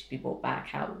agree should be brought back,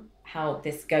 how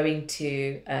this going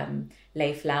to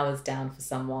lay flowers down for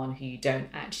someone who you don't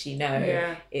actually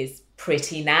know is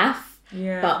pretty naff,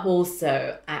 but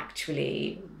also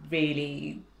actually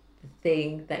really the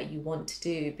thing that you want to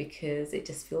do because it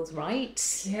just feels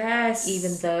right. Yes.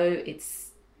 Even though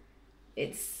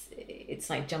it's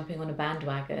like jumping on a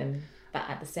bandwagon, but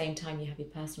at the same time you have your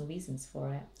personal reasons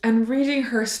for it. And reading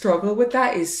her struggle with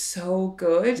that is so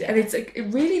good. And it's like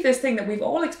really this thing that we've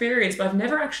all experienced, but I've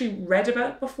never actually read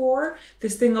about before.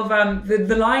 This thing of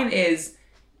the line is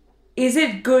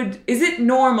it good? Is it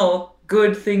normal?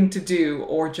 Good thing to do,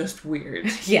 or just weird?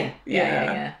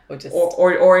 Yeah. Or just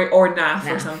or naff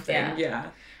or something. Yeah. Yeah.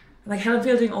 Like Helen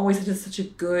Fielding always had such a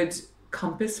good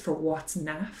compass for what's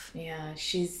naff. Yeah,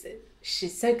 she's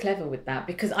so clever with that,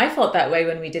 because I felt that way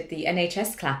when we did the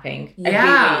NHS clapping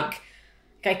every week.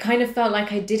 I kind of felt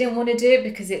like I didn't want to do it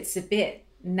because it's a bit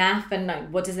naff and like,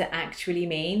 what does it actually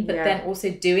mean? But then also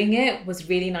doing it was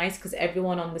really nice because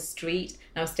everyone on the street,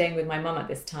 and I was staying with my mum at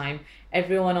this time,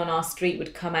 everyone on our street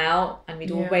would come out and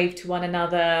we'd all wave to one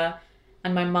another,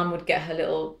 and my mum would get her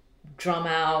little drum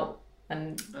out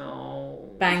and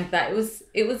bang that.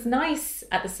 It was nice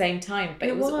at the same time, but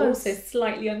it was also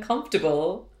slightly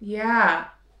uncomfortable. Yeah.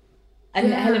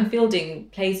 And Helen Fielding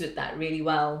plays with that really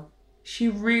well. She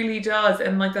really does.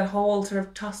 And like that whole sort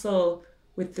of tussle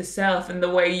with the self, and the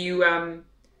way you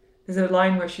there's a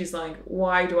line where she's like,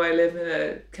 why do I live in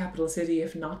a capital city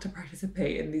if not to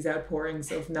participate in these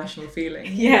outpourings of national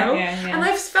feeling? You know? And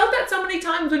I've felt that so many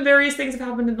times when various things have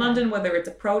happened in London, whether it's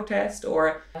a protest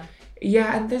or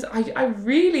and there's I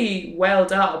really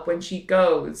welled up when she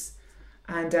goes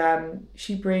and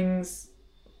she brings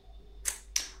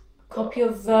a copy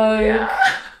of Vogue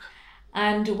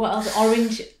and what else?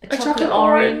 A chocolate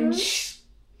orange.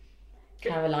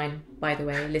 Caroline, by the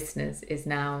way, listeners, is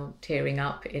now tearing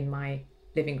up in my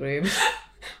living room.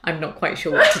 I'm not quite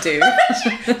sure what to do.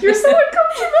 You're so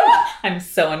uncomfortable. I'm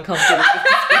so uncomfortable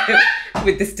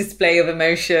with this display of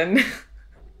emotion.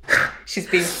 She's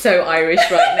being so Irish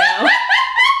right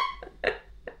now.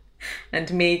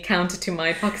 And me, counter to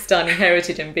my Pakistani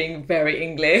heritage, and being very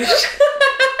English.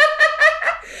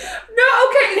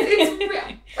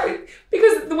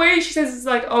 Because the way she says it's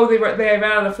like, oh, they ran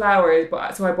out of flowers,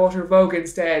 but so I bought her Vogue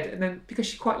instead. And then because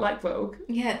she quite liked Vogue.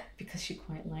 Yeah, because she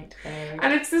quite liked Vogue.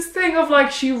 And it's this thing of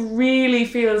like, she really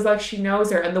feels like she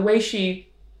knows her. And the way she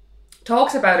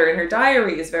talks about her in her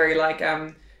diary is very like,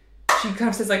 she kind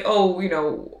of says like, oh, you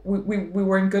know, we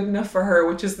weren't good enough for her,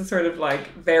 which is the sort of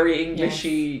like very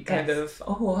Englishy kind of,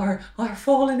 oh, our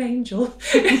fallen angel.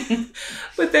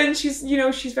 But then she's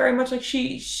very much like,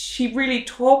 she really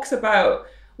talks about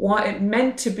what it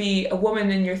meant to be a woman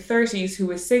in your 30s who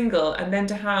was single, and then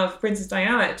to have Princess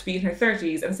Diana to be in her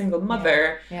 30s and a single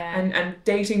mother and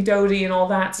dating Dodie and all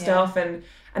that stuff. And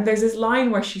there's this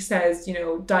line where she says, you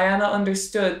know, Diana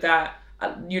understood that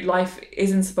your life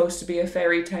isn't supposed to be a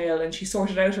fairy tale, and she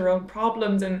sorted out her own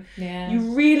problems, and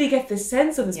you really get this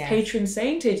sense of this patron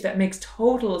saintage that makes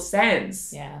total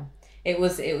sense. Yeah, it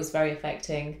was very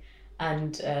affecting,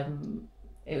 and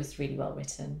it was really well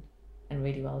written and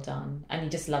really well done, and you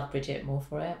just love Bridget more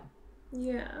for it.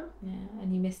 Yeah,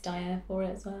 and you miss Diana for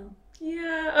it as well.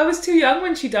 Yeah, I was too young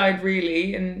when she died,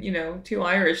 really, and, you know, too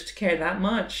Irish to care that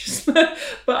much. But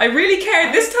I really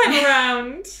cared this time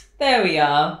around. There we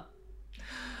are.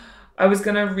 I was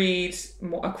going to read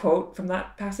a quote from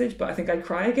that passage, but I think I'd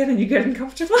cry again and you get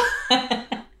uncomfortable. But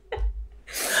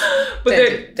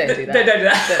don't do that. Don't do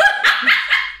that.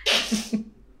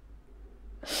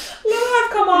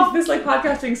 I've come off this like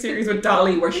podcasting series with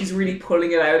Dolly where she's really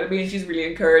pulling it out of me and she's really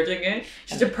encouraging it.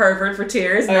 She's a pervert for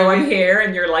tears. Now I'm here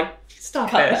and you're like,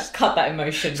 stop it. Cut that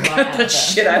emotion right out. Cut that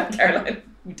shit out, Caroline.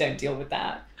 We don't deal with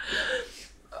that.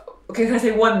 Okay, can I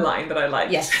say one line that I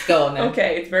liked? Yes, go on then.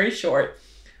 Okay, it's very short.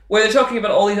 Where they're talking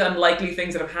about all these unlikely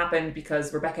things that have happened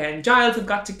because Rebecca and Giles have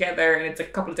got together, and it's a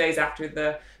couple of days after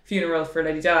the funeral for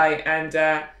Lady Di,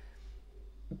 and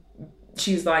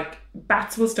she's like,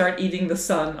 bats will start eating the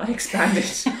sun. I expanded.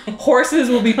 Horses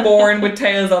will be born with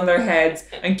tails on their heads,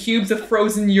 and cubes of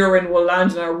frozen urine will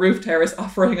land on our roof terrace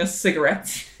offering us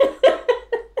cigarettes.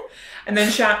 and then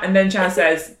Chaz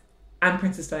says, and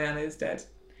Princess Diana is dead.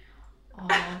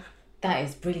 Oh, that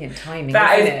is brilliant timing.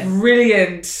 That is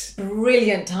brilliant.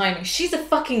 Brilliant timing. She's a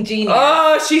fucking genius.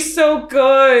 Oh, she's so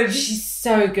good. She's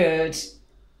so good.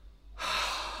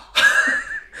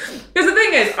 Because the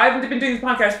thing is, I've been doing this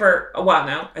podcast for a while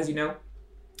now, as you know.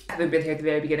 I haven't been here at the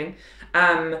very beginning.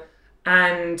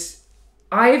 And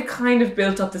I've kind of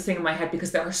built up this thing in my head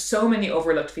because there are so many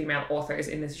overlooked female authors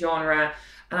in this genre.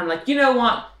 And I'm like, you know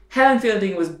what? Helen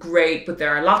Fielding was great, but there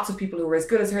are lots of people who were as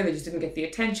good as her. They just didn't get the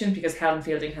attention because Helen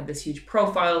Fielding had this huge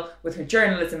profile with her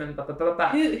journalism and blah, blah, blah, blah.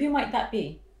 Who might that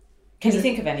be? Can you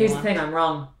think of anyone? Here's the thing, I'm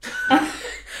wrong.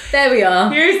 There we are.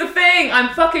 Here's the thing,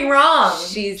 I'm fucking wrong.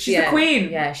 She's the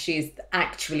queen. Yeah, she's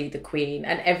actually the queen.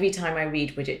 And every time I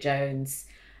read Bridget Jones,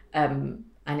 and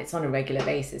it's on a regular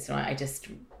basis, right, I just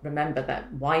remember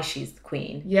that why she's the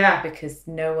queen. Yeah. Because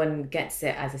no one gets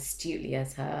it as astutely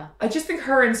as her. I just think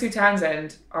her and Sue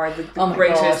Townsend are the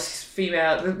greatest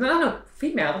female.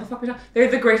 Female. What the fuck are we talking?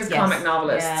 They're the greatest comic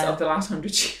novelists of the last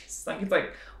 100 years. Like, it's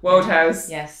like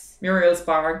Wodehouse, Muriel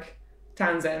Spark,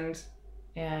 Townsend,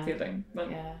 Fielding.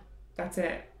 Like, that's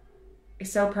it.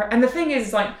 It's so and the thing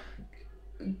is, like,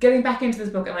 getting back into this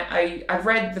book, and I've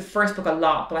read the first book a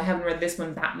lot, but I haven't read this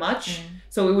one that much.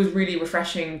 So it was really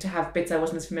refreshing to have bits I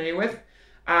wasn't as familiar with.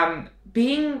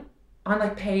 Being on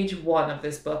like page 1 of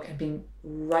this book and being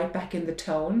right back in the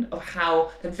tone of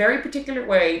how the very particular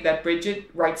way that Bridget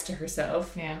writes to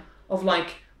herself, of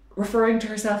like referring to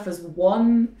herself as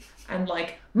one and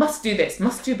like must do this,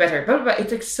 must do better, blah, blah, blah.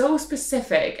 It's like so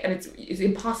specific, and it's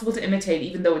impossible to imitate,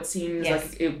 even though it seems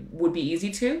like it would be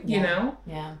easy to, you know?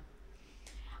 Yeah.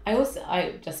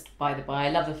 I just, by the by, I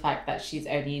love the fact that she's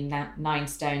only 9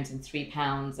 stones and 3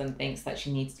 pounds and thinks that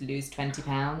she needs to lose 20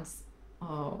 pounds.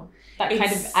 Oh, that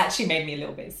kind of actually made me a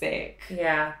little bit sick.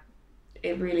 Yeah,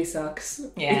 it really sucks.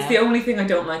 Yeah. It's the only thing I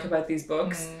don't like about these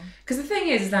books. Because the thing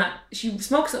is that she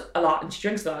smokes a lot and she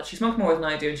drinks a lot. She smokes more than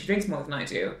I do and she drinks more than I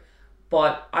do.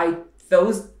 But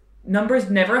those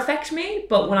numbers never affect me.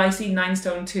 But when I see 9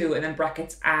 stone 2 and then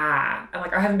brackets, and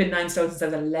like I haven't been 9 stone since I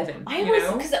was 11.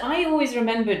 Because I always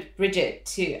remembered Bridget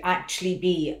to actually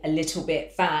be a little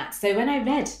bit fat. So when I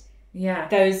read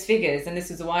those figures, and this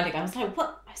was a while ago, I was like,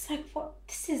 what?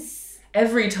 This is...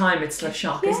 Every time it's a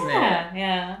shock, isn't it?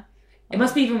 Yeah. It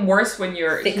must be even worse when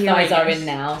you're thick thighs are in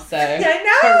now, so I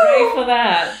know. Hooray for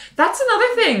that. That's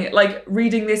another thing, like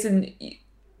reading this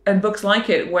and books like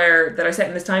it that are set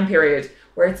in this time period,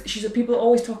 where people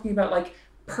always talking about like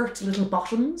pert little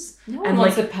bottoms. No one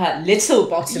wants a pert little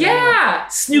bottom. Yeah,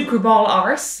 snooker ball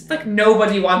arse. Like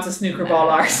nobody wants a snooker ball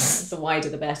arse. The wider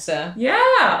the better. Yeah,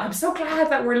 I'm so glad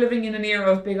that we're living in an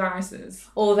era of big arses.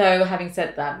 Although, having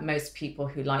said that, most people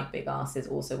who like big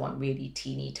arses also want really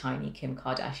teeny tiny Kim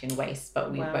Kardashian waists,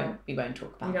 but we won't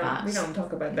talk about that. We don't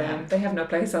talk about them. They have no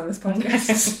place on this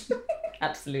podcast.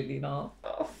 Absolutely not.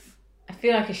 I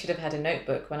feel like I should have had a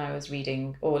notebook when I was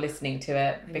reading or listening to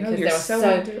it, because there was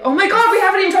so... Oh my God, we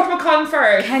haven't even talked about Colin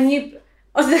Firth. Can you...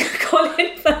 Oh, the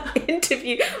Colin Firth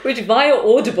interview, which via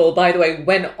Audible, by the way,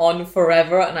 went on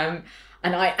forever, and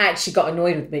I actually got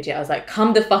annoyed with Bridget. I was like,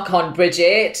 come the fuck on,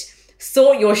 Bridget.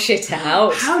 Sort your shit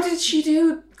out. How did she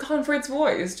do Colin Firth's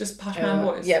voice? Just posh man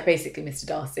voice? Yeah, basically Mr.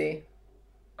 Darcy.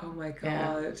 Oh my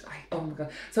God. Oh my God.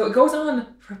 So it goes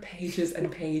on for pages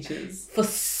and pages. For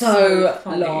so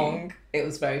long. It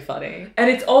was very funny. And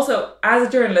it's also, as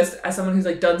a journalist, as someone who's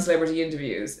like done celebrity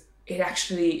interviews,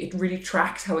 it really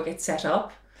tracks how it gets set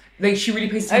up. Like she really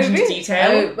pays attention to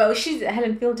detail. Oh, well,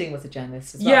 Helen Fielding was a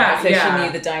journalist as well. Yeah, so she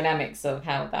knew the dynamics of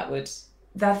how that would...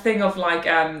 That thing of like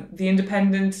The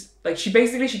Independent, like she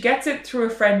gets it through a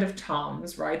friend of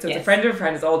Tom's, right? So it's a friend of a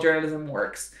friend is all journalism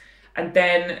works. And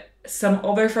then some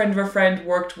other friend of a friend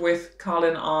worked with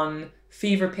Colin on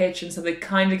Fever Pitch, and so they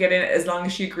kind of get in it as long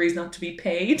as she agrees not to be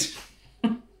paid.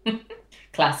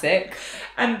 Classic.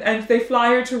 And they fly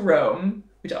her to Rome,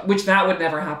 which that would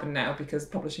never happen now because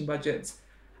publishing budgets.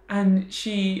 And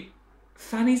she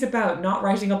fannies about not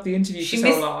writing up the interview for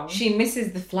so long. She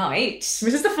misses the flight. She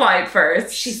misses the flight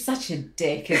first. She's such a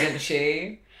dick, isn't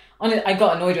she? I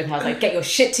got annoyed with her. I was like, get your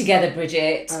shit together,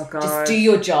 Bridget. Oh, God. Just do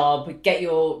your job. Get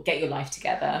your life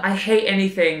together. I hate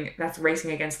anything that's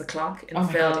racing against the clock in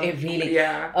film. God, it really...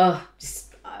 Yeah. Oh,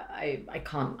 just... I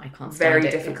can't stand Very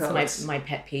it. difficult. It's my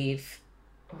pet peeve.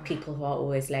 People who are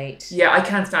always late. Yeah, I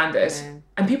can't stand it. Yeah.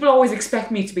 And people always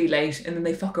expect me to be late and then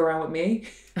they fuck around with me.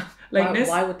 Lateness.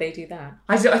 Why would they do that?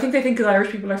 I think they think because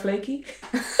Irish people are flaky.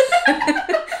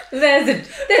 There's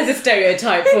a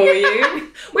stereotype for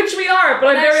you. Which we are,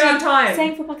 but I'm very on time.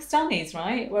 Same for Pakistanis,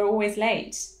 right? We're always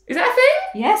late. Is that a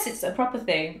thing? Yes, it's a proper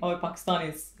thing. Oh,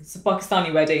 Pakistanis. It's a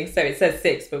Pakistani wedding, so it says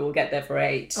 6, but we'll get there for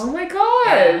 8. Oh my God.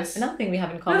 Yeah. Another thing we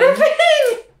have in common. Another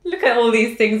thing. Look at all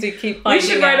these things we keep finding out.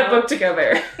 We should write a book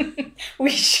together. We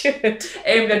should.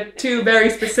 Aimed at 2 very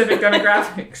specific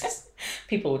demographics.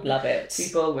 People would love it.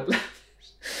 People would love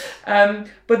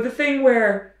it. But the thing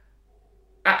where...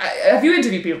 have you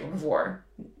interviewed people before?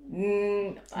 Have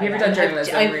you ever done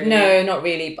journalism? No, not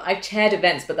really. But I've chaired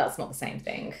events, but that's not the same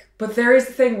thing. But there is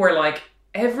the thing where like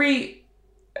every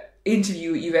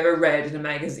interview you've ever read in a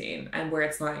magazine and where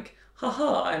it's like,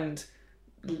 haha, and...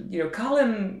 you know,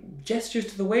 Colin gestures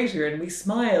to the waiter and we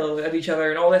smile at each other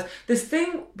and all this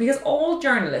thing, because all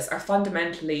journalists are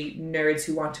fundamentally nerds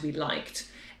who want to be liked.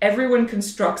 Everyone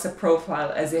constructs a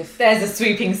profile as if... There's a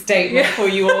sweeping statement for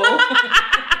you all.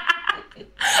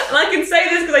 And I can say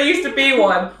this because I used to be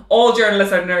one. All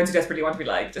journalists are nerds who desperately want to be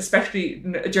liked, especially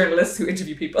journalists who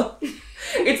interview people.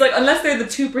 It's like, unless they're the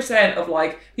 2% of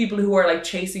like people who are like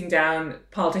chasing down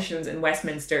politicians in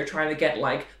Westminster trying to get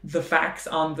like the facts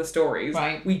on the stories.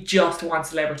 Right. We just want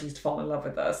celebrities to fall in love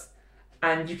with us.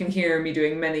 And you can hear me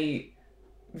doing many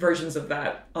versions of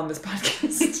that on this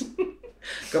podcast.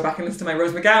 Go back and listen to my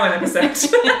Rose McGowan episode.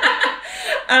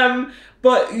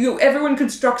 But everyone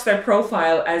constructs their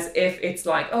profile as if it's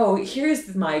like, oh,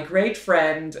 here's my great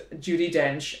friend Judi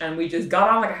Dench, and we just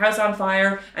got on like a house on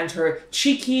fire, and her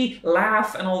cheeky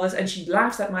laugh and all this, and she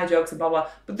laughs at my jokes and blah blah.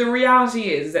 But the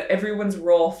reality is that everyone's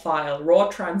raw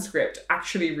transcript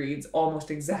actually reads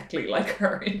almost exactly like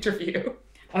her interview.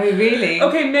 Oh, really?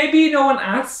 Okay, maybe no one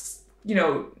asks,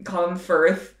 Colin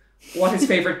Firth what his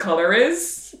favourite colour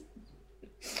is.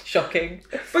 Shocking.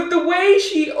 But the way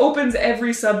she opens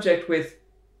every subject with,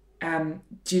 do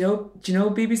you know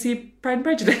BBC Pride and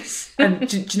Prejudice? And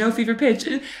do you know Fever Pitch?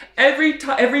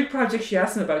 Every project she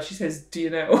asks him about, she says, do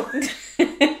you know?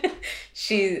 That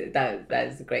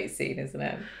is a great scene, isn't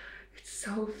it? It's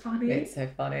so funny. It's so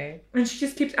funny. And she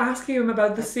just keeps asking him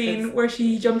about the scene where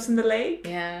she jumps in the lake.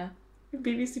 Yeah.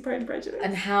 BBC Pride and Prejudice.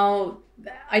 And how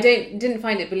I didn't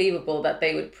find it believable that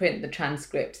they would print the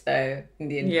transcript though in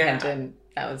the Independent.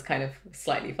 That was kind of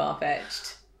slightly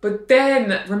far-fetched. But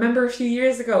then remember a few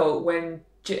years ago when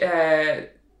I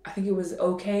think it was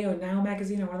OK or Now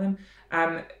magazine or one of them,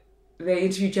 they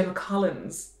interviewed Gemma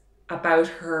Collins about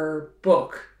her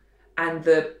book, and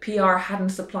the PR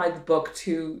hadn't supplied the book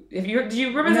to. Do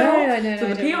you remember that? No.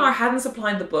 So the PR hadn't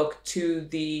supplied the book to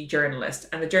the journalist,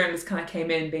 and the journalist kind of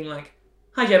came in being like,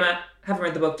 "Hi Gemma, haven't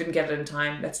read the book, didn't get it in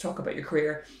time. Let's talk about your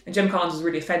career." And Gemma Collins was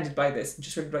really offended by this and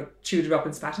just sort of like chewed it up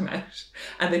and spat him out.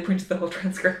 And they printed the whole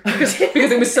transcript because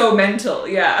it was so mental.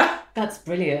 Yeah, that's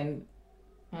brilliant.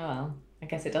 Oh well, I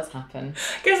guess it does happen.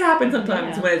 I guess it happens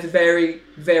sometimes when it's very,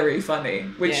 very funny,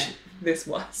 which this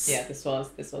was. Yeah, this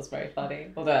was very funny.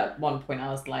 Although at one point I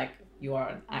was like, "You are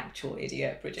an actual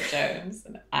idiot, Bridget Jones,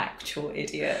 an actual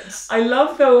idiot." I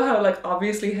love though how like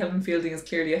obviously Helen Fielding is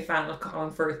clearly a fan of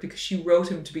Colin Firth because she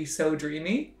wrote him to be so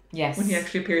dreamy. Yes. When he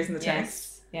actually appears in the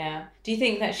text. Yeah. Do you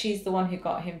think that she's the one who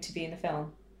got him to be in the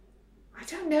film? I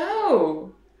don't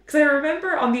know. Because I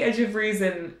remember on the Edge of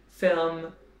Reason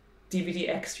film DVD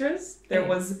extras, there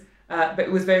was, but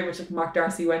it was very much like Mark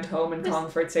Darcy went home and Colin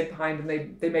Firth stayed behind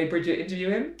and they made Bridget interview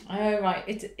him. Oh, right.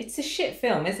 It's a shit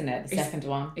film, isn't it? The second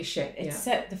one. It's shit,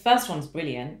 The first one's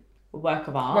brilliant. A work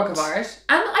of art. And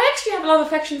I actually have a lot of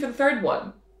affection for the third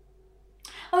one.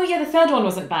 Oh yeah, the third one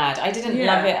wasn't bad. I didn't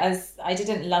love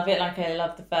it like I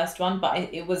loved the first one, but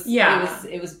it was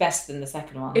better than the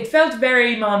second one. It felt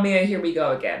very Mamma Mia, here we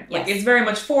go again. Like it's very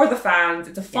much for the fans.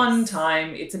 It's a fun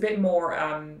time. It's a bit more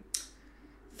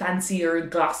fancier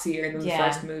and glossier than the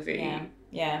first movie.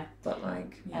 Yeah. But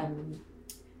like,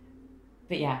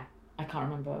 but yeah, I can't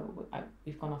remember.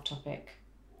 We've gone off topic.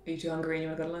 Are you too hungry and you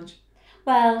want to go to lunch?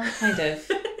 Well, kind of.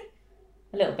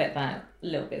 A little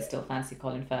bit still fancy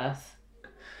Colin Firth.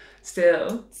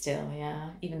 Still,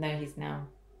 yeah. Even though he's now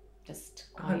just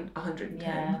 110.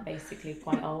 Yeah, basically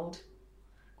quite old.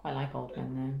 Quite like old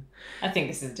men though. I think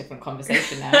this is a different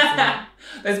conversation now, isn't it?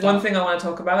 There's one thing I want to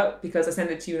talk about because I sent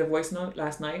it to you in a voice note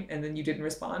last night and then you didn't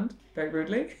respond very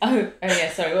rudely. Oh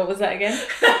yeah, sorry, what was that again?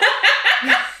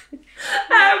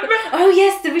 Oh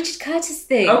yes, the Richard Curtis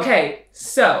thing. Okay,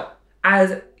 so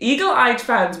as eagle-eyed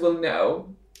fans will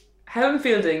know, Helen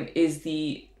Fielding is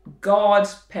the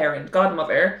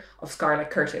godmother of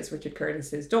Scarlett Curtis, Richard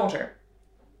Curtis's daughter.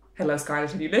 Hello,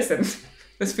 Scarlett, have you listened?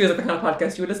 This feels like the kind of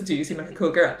podcast you would listen to. You seem like a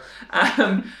cool girl.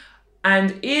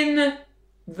 And in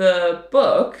the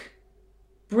book,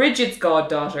 Bridget's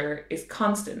goddaughter is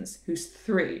Constance, who's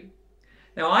 3.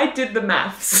 Now, I did the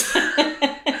maths.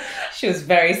 She was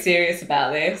very serious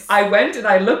about this. I went and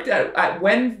I looked at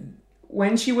when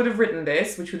she would have written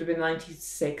this, which would have been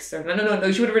 96. Or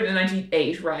no, she would have written in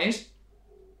 98, right?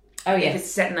 Oh, yes. If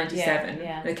it's set in 97,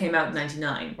 yeah. and it came out in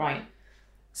 99. Right.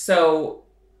 So,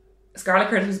 Scarlett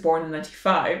Curtis was born in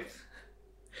 95.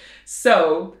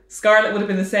 So, Scarlett would have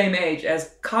been the same age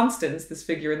as Constance, this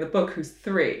figure in the book, who's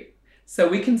 3. So,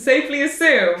 we can safely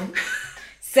assume...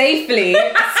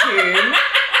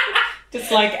 Just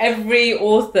like every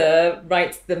author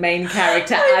writes the main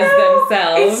character as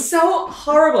themselves. It's so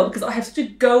horrible because I have such a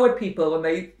go at people when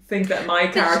they think that my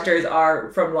characters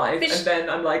are from life, and then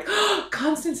I'm like, oh,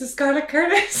 Constance is Scarlett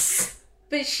Curtis.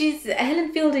 But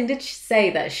Helen Fielding did say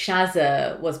that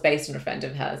Shazza was based on a friend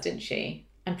of hers, didn't she?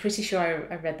 I'm pretty sure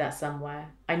I read that somewhere.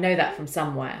 I know that from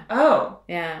somewhere. Oh.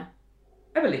 Yeah.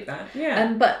 I believe that,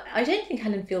 yeah. But I don't think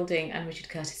Helen Fielding and Richard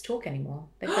Curtis talk anymore.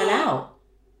 They fell out.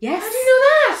 Yes. How do you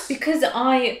know that? Because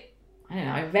I don't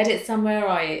know, I read it somewhere,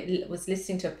 I was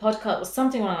listening to a podcast or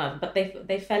something or another, but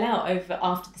they fell out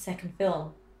after the second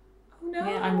film. Oh no.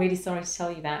 Yeah, I'm really sorry to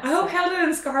tell you that. I hope Helen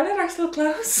and Scarlett are still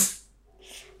close.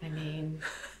 I mean,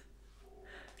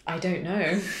 I don't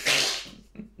know.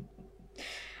 I'm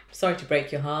sorry to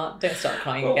break your heart. Don't start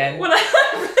crying again. When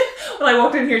I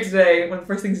walked in here today, one of the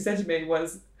first things he said to me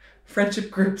was,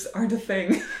 friendship groups aren't a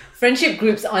thing. Friendship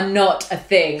groups are not a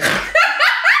thing.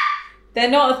 They're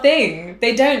not a thing.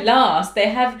 They don't last. They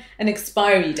have an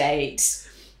expiry date.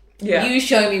 Yeah. You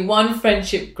show me one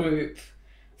friendship group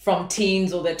from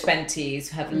teens or their 20s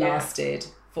who have lasted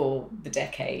for the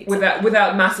decade.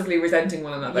 Without massively resenting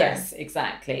one another. Yes,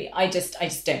 exactly. I just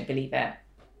don't believe it.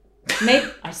 Maybe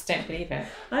I just don't believe it.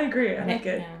 I agree. I like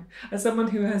it. Yeah. As someone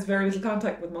who has very little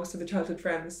contact with most of the childhood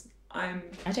friends, I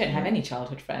don't have any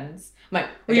childhood friends.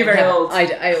 You're very old.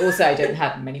 I also don't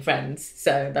have many friends,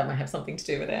 so that might have something to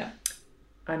do with it.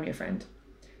 I'm your friend.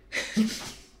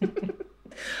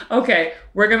 Okay,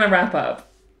 we're going to wrap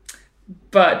up.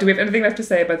 But do we have anything left to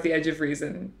say about The Edge of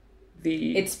Reason?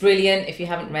 It's brilliant. If you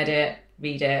haven't read it,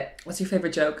 read it. What's your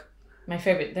favourite joke? My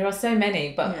favourite, there are so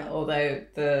many, but although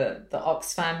the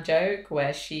Oxfam joke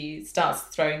where she starts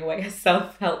throwing away her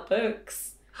self-help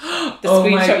books. The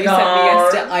screenshot you sent me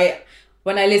yesterday,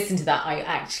 when I listened to that, I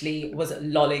actually was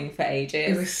lolling for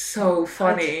ages. It was so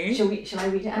funny. Shall I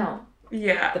read it out?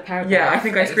 Yeah. The paragraph. Yeah, I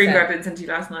think I screen grabbed it and sent you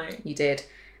last night. You did.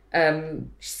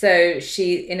 So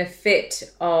she, in a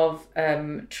fit of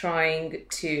trying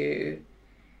to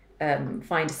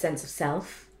find a sense of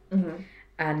self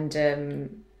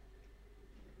and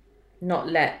not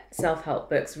let self-help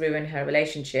books ruin her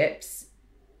relationships,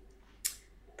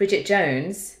 Bridget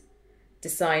Jones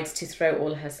decides to throw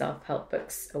all her self-help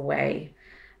books away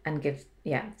and give,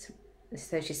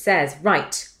 so she says,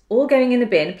 right, all going in the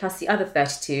bin plus the other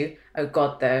 32, oh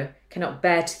God though, cannot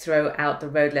bear to throw out the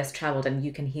road less travelled and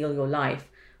you can heal your life.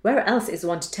 Where else is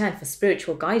one to turn for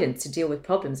spiritual guidance to deal with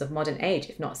problems of modern age,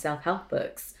 if not self-help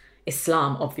books?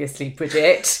 Islam, obviously,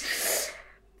 Bridget.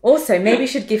 Also, maybe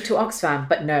should give to Oxfam,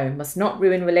 but no, must not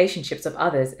ruin relationships of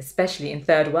others, especially in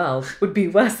third world. Would be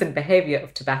worse than behaviour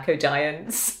of tobacco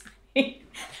giants.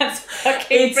 That's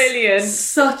fucking brilliant.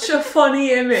 Such a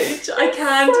funny image. I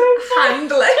can't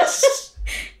handle it.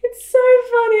 It's so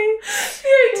funny.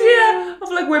 The idea of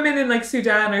like women in like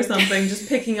Sudan or something just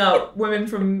picking up women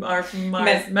are from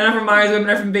Mars, men are from Mars,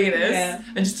 women are from Venus,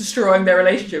 and just destroying their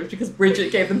relationships because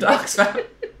Bridget gave them to Oxfam.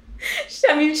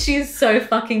 I mean, she's so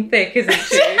fucking thick, isn't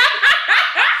she?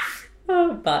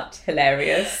 But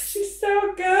hilarious. She's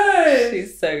so good.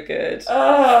 She's so good. Do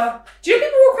you know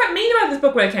people were quite mean about this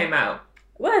book when it came out?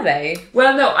 Were they?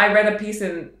 Well, no, I read a piece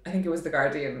in, I think it was The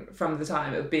Guardian from the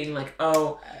time, of being like,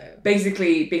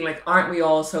 basically being like, aren't we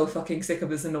all so fucking sick of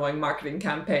this annoying marketing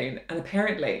campaign? And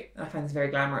apparently, I find this very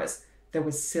glamorous, there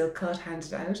was silk cut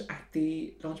handed out at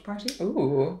the launch party.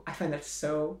 Ooh. I find that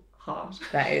so hot.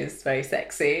 That is very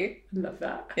sexy. I love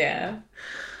that. Yeah.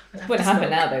 Wouldn't happen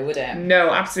now though, would it?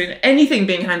 No, absolutely. Anything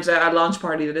being handed out at a launch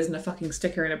party that isn't a fucking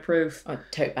sticker and a proof. Or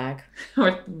tote bag.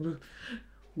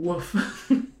 Woof.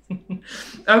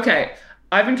 Okay,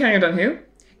 I've been Karen O'Donoghue.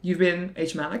 You've been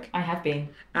H. Malik. I have been.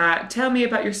 Tell me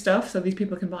about your stuff so these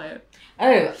people can buy it.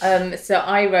 So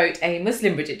I wrote a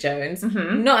Muslim Bridget Jones.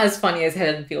 Not as funny as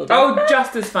Helen Fielding. Oh,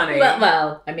 just as funny.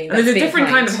 Well, I mean, there's a different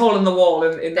kind of hole in the wall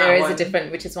in that one. There is a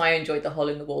different, which is why I enjoyed the hole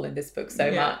in the wall in this book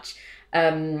so much.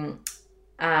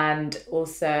 And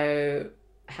also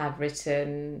have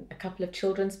written a couple of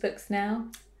children's books now.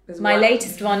 My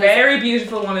latest one, very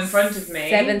beautiful one in front of me.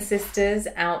 7 Sisters,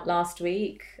 out last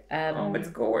week. It's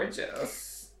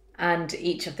gorgeous. And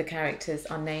each of the characters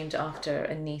are named after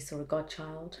a niece or a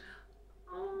godchild.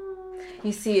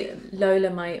 You see, Lola,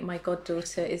 my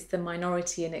goddaughter, is the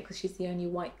minority in it because she's the only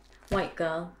white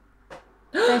girl.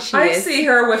 There she is. I see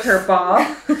her with her bob.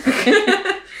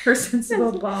 Her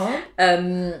sensible bob.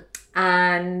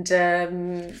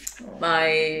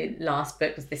 My last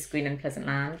book was This Green and Pleasant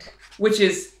Land. Which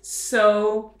is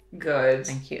so good.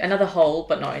 Thank you. Another hole,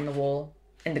 but not in the wall,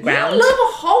 in the ground. You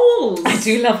love holes. I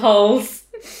do love holes.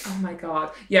 Oh my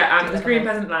God. Yeah, This Green and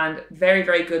Pleasant Land, very,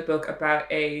 very good book about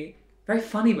a very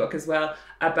funny book as well,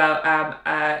 about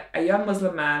a young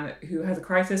Muslim man who has a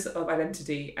crisis of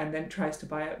identity and then tries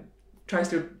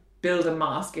to build a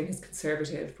mosque in his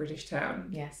conservative British town.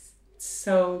 Yes.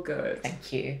 So good.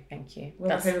 Thank you.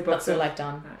 Well, that's all I've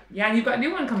done. Yeah, and you've got a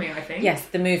new one coming, I think. Yes,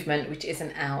 The Movement, which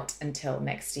isn't out until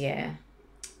next year.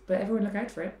 But everyone look out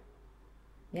for it.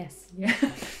 Yes. Yeah.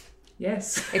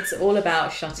 Yes. It's all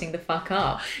about shutting the fuck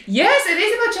up. Yes, it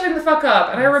is about shutting the fuck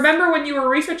up. And I remember when you were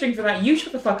researching for that, you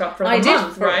shut the fuck up for a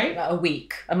month, right? A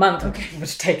week. A month. Okay. Would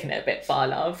have taken it a bit far,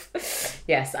 love.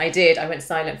 Yes, I did. I went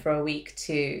silent for a week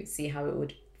to see how it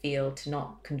would feel to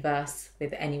not converse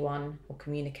with anyone or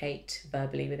communicate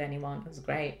verbally with anyone. It was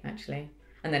great, actually.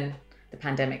 And then the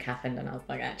pandemic happened and I was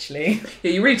like, actually...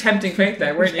 Yeah, you were really tempting fate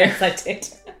there, weren't you? Yes, I did.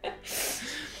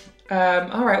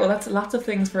 All right, well, that's lots of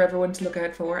things for everyone to look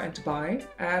out for and to buy.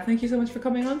 Thank you so much for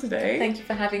coming on today. Thank you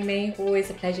for having me. Always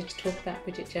a pleasure to talk about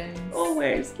Bridget Jones.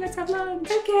 Always. Let's have lunch.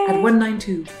 Okay. At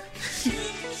 192.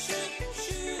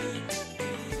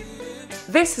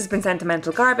 This has been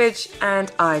Sentimental Garbage,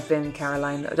 and I've been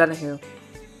Caroline O'Donoghue.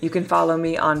 You can follow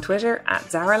me on Twitter at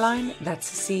Zaraline, that's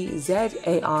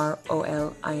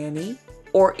CZAROLINE,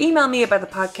 or email me about the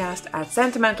podcast at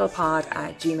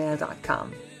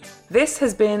sentimentalpod@gmail.com. This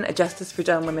has been a Justice for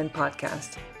Dumb Women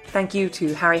podcast. Thank you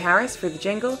to Harry Harris for the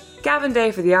jingle, Gavin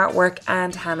Day for the artwork,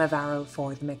 and Hannah Varro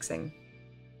for the mixing.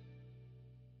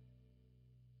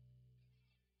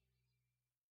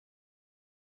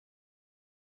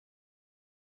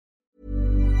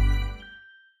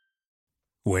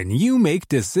 When you make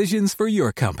decisions for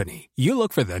your company, you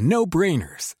look for the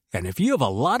no-brainers. And if you have a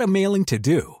lot of mailing to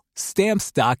do,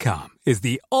 Stamps.com is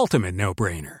the ultimate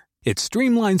no-brainer. It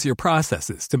streamlines your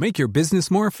processes to make your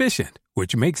business more efficient,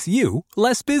 which makes you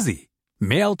less busy.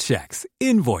 Mail checks,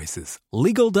 invoices,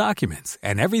 legal documents,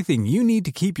 and everything you need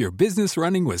to keep your business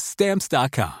running with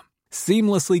Stamps.com.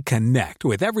 Seamlessly connect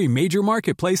with every major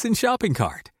marketplace and shopping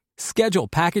cart. Schedule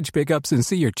package pickups and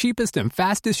see your cheapest and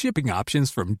fastest shipping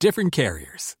options from different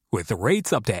carriers, with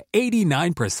rates up to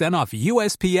 89% off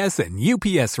USPS and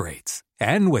UPS rates.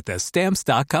 And with the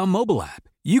Stamps.com mobile app,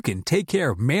 you can take care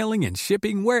of mailing and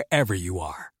shipping wherever you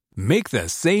are. Make the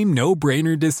same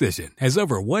no-brainer decision as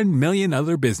over 1 million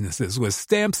other businesses with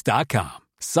Stamps.com.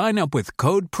 Sign up with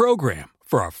code PROGRAM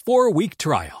for a 4-week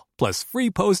trial, plus free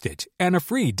postage and a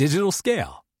free digital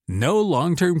scale. No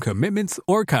long-term commitments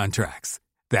or contracts.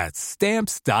 That's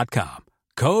Stamps.com.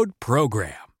 Code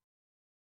PROGRAM.